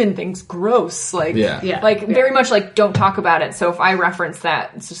 women things gross. Like, Yeah. like very much like, don't talk about it. So if I reference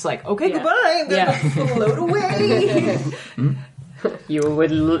that, it's just like, okay, goodbye. Yeah. Float away.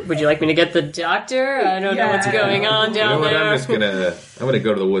 Would you like me to get the doctor? I don't know what's going on You know down what? there. I'm gonna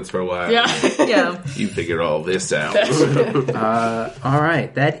go to the woods for a while. Yeah. Yeah. You figure all this out. All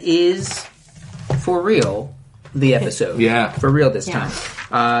right, that is for real the episode. Yeah. For real this Yeah.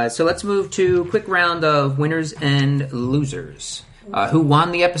 time. So let's move to a quick round of winners and losers. Who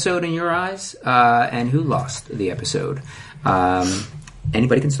won the episode in your eyes, and who lost the episode?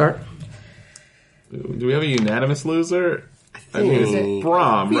 Anybody can start? Do we have a unanimous loser? I mean, it's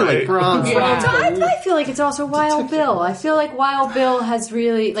Brahm, right? Like Braun. I feel like it's also Wild Bill. I feel like Wild Bill has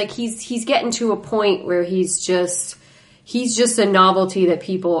really he's getting to a point where he's just a novelty that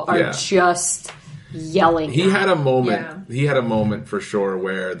people are Yeah. just yelling. He had a moment. Yeah. He had a moment for sure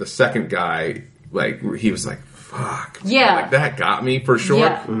where the second guy, he was like, "Fuck." Yeah. Like that got me for sure.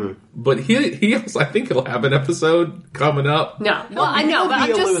 Yeah. But he also, I think he'll have an episode coming up. No, well, I know, but I'm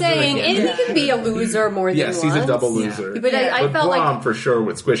be a just loser saying, again. and he can be a loser more than Yes, once. he's a double loser. But I felt Brahm like, for sure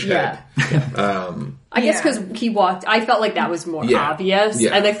with Squish Head. I guess Yeah. because he walked, I felt like that was more Yeah. obvious,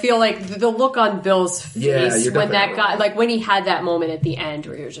 Yeah. and I feel like the look on Bill's Yeah, face you're when that definitely guy, right. like when he had that moment at the end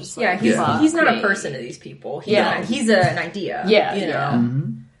where you're just like, Yeah, he's not a me. person to these people. Yeah. He's an idea. Yeah, You know? yeah.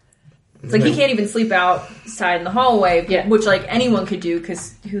 It's like he can't even sleep outside in the hallway, Yeah. which like anyone could do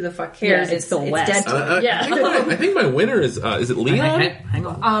because who the fuck cares? Yeah, it's Bill West. dead. To him. Yeah. I think my winner is it Leon? Hang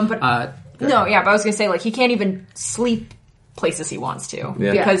on. But no, yeah, but I was gonna say like he can't even sleep places he wants to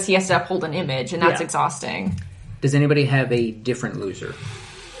Yeah. because he has to uphold an image, and that's Yeah. exhausting. Does anybody have a different loser?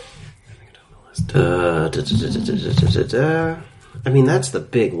 I mean, that's the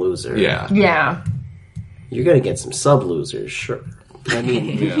big loser. Yeah. Yeah, You're going to get some sub losers, sure. I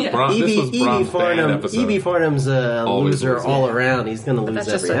mean, Yeah. Brahm, this was Brahm's bad episode. Evie Farnham's a Always loser loses. all around. He's going to lose That's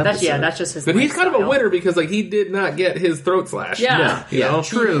just every episode. that's just his. But he's kind of a lifestyle. winner because he did not get his throat slashed. Yeah. You know?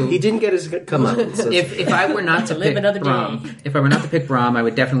 True. He didn't get his come up. So If I were not to Live pick another day. Brahm, if I were not to pick Brahm, I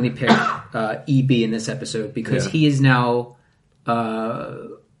would definitely pick EB in this episode because Yeah. he is now,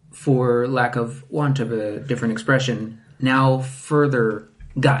 for lack of want of a different expression, now further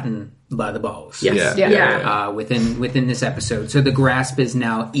gotten by the balls. Yes. Yeah. Within this episode, so the grasp is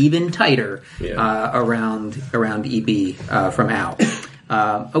now even tighter Yeah. around EB from Al.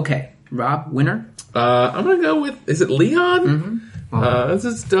 Okay, Rob, winner. I'm gonna go with is it Leon? This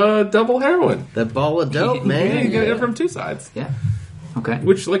is double heroin. the ball of dope, Yeah, man. you get it from two sides, Yeah. Okay.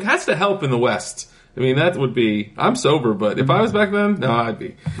 which has to help in the West. I mean, that would be. I'm sober, but if I was back then, no, I'd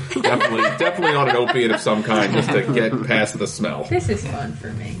be definitely on an opiate of some kind just to get past the smell. this is fun for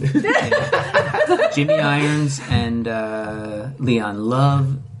me. Jimmy Irons and Leon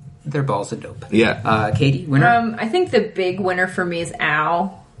love their balls of dope. Yeah, Katie, winner. I think the big winner for me is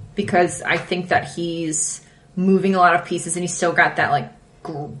Al because I think that he's moving a lot of pieces and he's still got that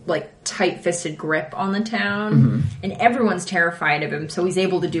tight-fisted grip on the town, and everyone's terrified of him, so he's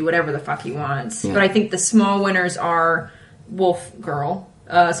able to do whatever the fuck he wants. Yeah. But I think the small winners are Wolf Girl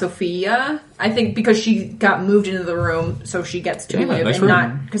Sophia. I think because she got moved into the room, so she gets to live nice and room.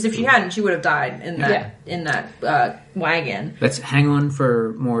 not because if she hadn't, she would have died in that wagon. Let's hang on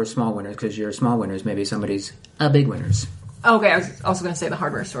for more small winners because your small winners maybe somebody's big winners. Okay, I was also going to say the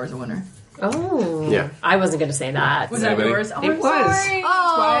hardware store is a winner. Oh. Yeah. I wasn't going to say that. Was that Anybody? yours? Oh, It I'm was. sorry.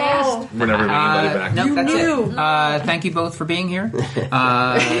 Oh, We're never bringing anybody back. No, that's knew. it. Thank you both for being here.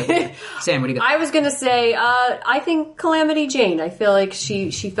 Sam, what do you got? I was going to say, I think Calamity Jane. I feel like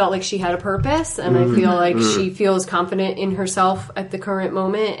she felt like she had a purpose, and I feel like she feels confident in herself at the current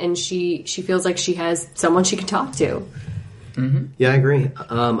moment, and she feels like she has someone she can talk to. Yeah, I agree.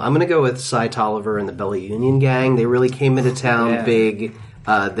 I'm going to go with Cy Tolliver and the Belly Union Gang. They really came into town Yeah. big.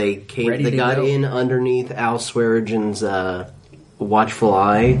 They Ready They to got go. in underneath Al Swearengen's watchful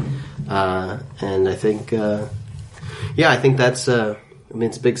eye, and I think, I think that's.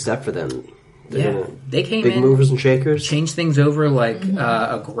 It's a big step for them. Yeah, they came big in, movers and shakers. changed things over like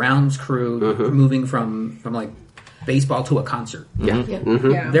a grounds crew moving from like baseball to a concert. Yeah.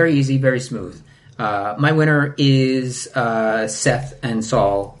 Yeah. Very easy, very smooth. My winner is Seth and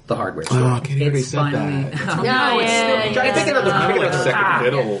Saul, the hardware store. Oh, Katie already said finally. that. No, it's still. I think another second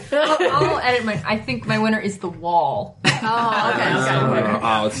fiddle. I'll edit my. I think my winner is the wall. Oh, okay.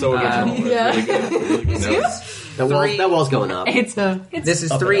 Oh, it's so original. It's really good. Really good notes. That wall's going up. It's This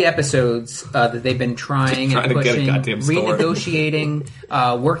is 3 episodes that they've been trying and Trying to get a pushing, goddamn store. renegotiating,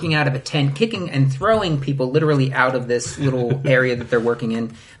 working out of a tent, kicking and throwing people literally out of this little area that they're working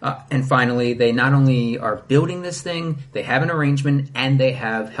in. And finally, they not only are building this thing, they have an arrangement, and they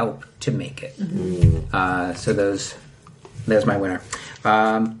have help to make it. So there's my winner.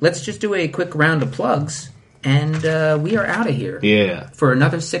 Let's just do a quick round of plugs, and we are out of here. Yeah. For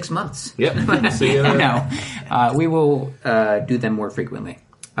another 6 months. Yep. See you. No, we will do them more frequently.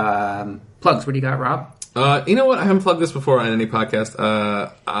 Plugs, what do you got, Rob? You know what? I haven't plugged this before on any podcast.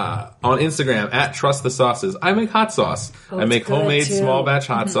 On Instagram, at Trust the Sauces, I make hot sauce. I make it's good, homemade too. small batch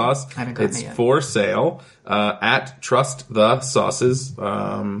hot sauce. I haven't gotten It's it yet. for sale at Trust the Sauces.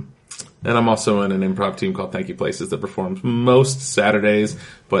 And I'm also in an improv team called Thank You Places that performs most Saturdays.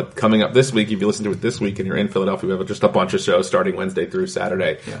 But coming up this week, if you listen to it this week and you're in Philadelphia, we have just a bunch of shows starting Wednesday through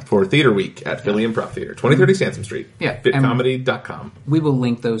Saturday for Theater Week at Philly Improv Theater, 2030 Sansom Street. Yeah. Fitcomedy.com. We will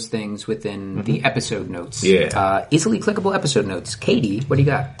link those things within the episode notes. Yeah. Easily clickable episode notes. Katie, what do you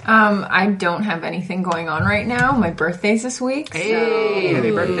got? I don't have anything going on right now. My birthday's this week. Hey, happy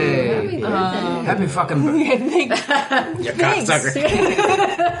birthday. Happy fucking birthday.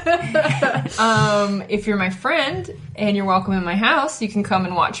 If you're my friend and you're welcome in my house, you can come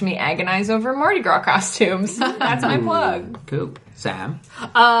and watch me agonize over Mardi Gras costumes. That's my plug. Cool. Sam?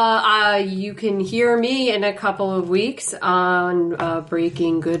 You can hear me in a couple of weeks on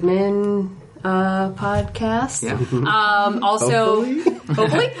Breaking Goodman podcast. Yeah. Also,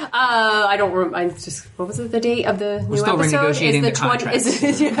 hopefully, I don't remember. I just what was it? The date of the new still episode? renegotiating Is the contract. Is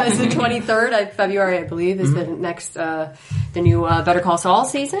the 23rd of February, I believe, is the next the new Better Call Saul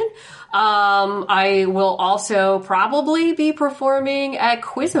season. I will also probably be performing at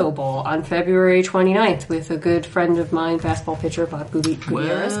Quizzo Bowl on February 29th with a good friend of mine, fastball pitcher Bob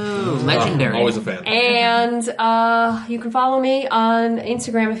Gutierrez. Legendary. Always a fan. And you can follow me on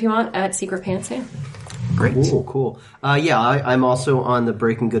Instagram if you want at Secret Pants Sam. Great. Cool. I'm also on the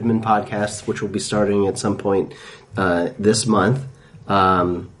Breaking Goodman podcast, which will be starting at some point this month.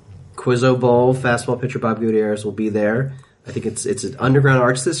 Quizzo Bowl, fastball pitcher Bob Gutierrez will be there. I think it's at Underground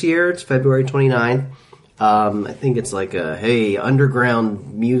Arts this year. It's February 29th. I think it's like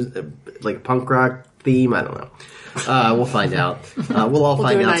underground music, like punk rock theme. I don't know. We'll find out. We'll all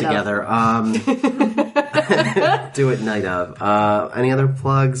find do a out night together. Do it night of. Any other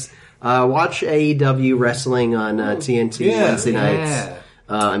plugs? Watch AEW wrestling on TNT Wednesday nights. Yeah.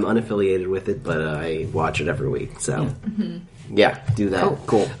 I'm unaffiliated with it, but I watch it every week. So, do that.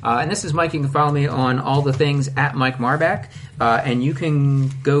 Cool. And this is Mike. You can follow me on all the things at Mike Marbach. And you can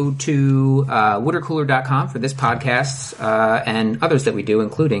go to watercooler.com for this podcast and others that we do,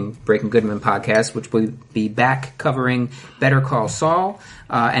 including Breaking Goodman podcast, which will be back covering Better Call Saul.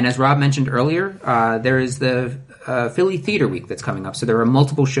 And as Rob mentioned earlier, there is the Philly Theater Week that's coming up. So there are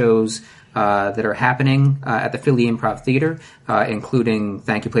multiple shows that are happening at the Philly Improv Theater, including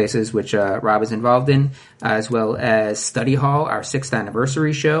Thank You Places, which Rob is involved in, as well as Study Hall, our 6th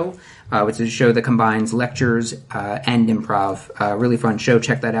anniversary show, which is a show that combines lectures and improv. Really fun show.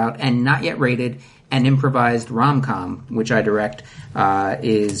 Check that out. And Not Yet Rated, an improvised rom-com, which I direct,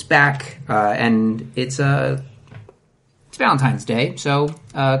 is back, and it's Valentine's Day, so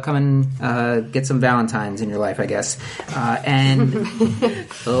come and get some Valentines in your life, I guess. And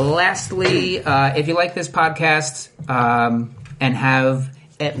lastly, if you like this podcast, and have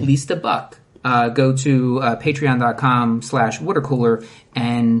at least $1, go to patreon.com/watercooler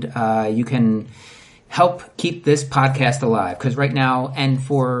and you can help keep this podcast alive. Because right now, and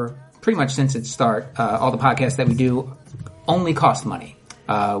for pretty much since its start, all the podcasts that we do only cost money.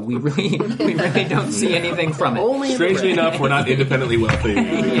 We really don't see anything from it. Strangely enough, we're not independently wealthy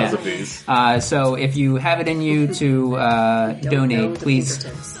because of these. So if you have it in you to donate, please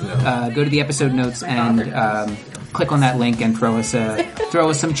go to the episode notes and click on that link and throw us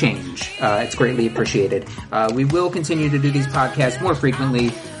some change. It's greatly appreciated. We will continue to do these podcasts more frequently.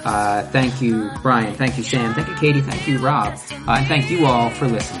 Thank you, Brian. Thank you, Sam. Thank you, Katie. Thank you, Rob. And thank you all for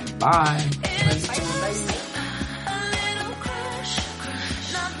listening. Bye.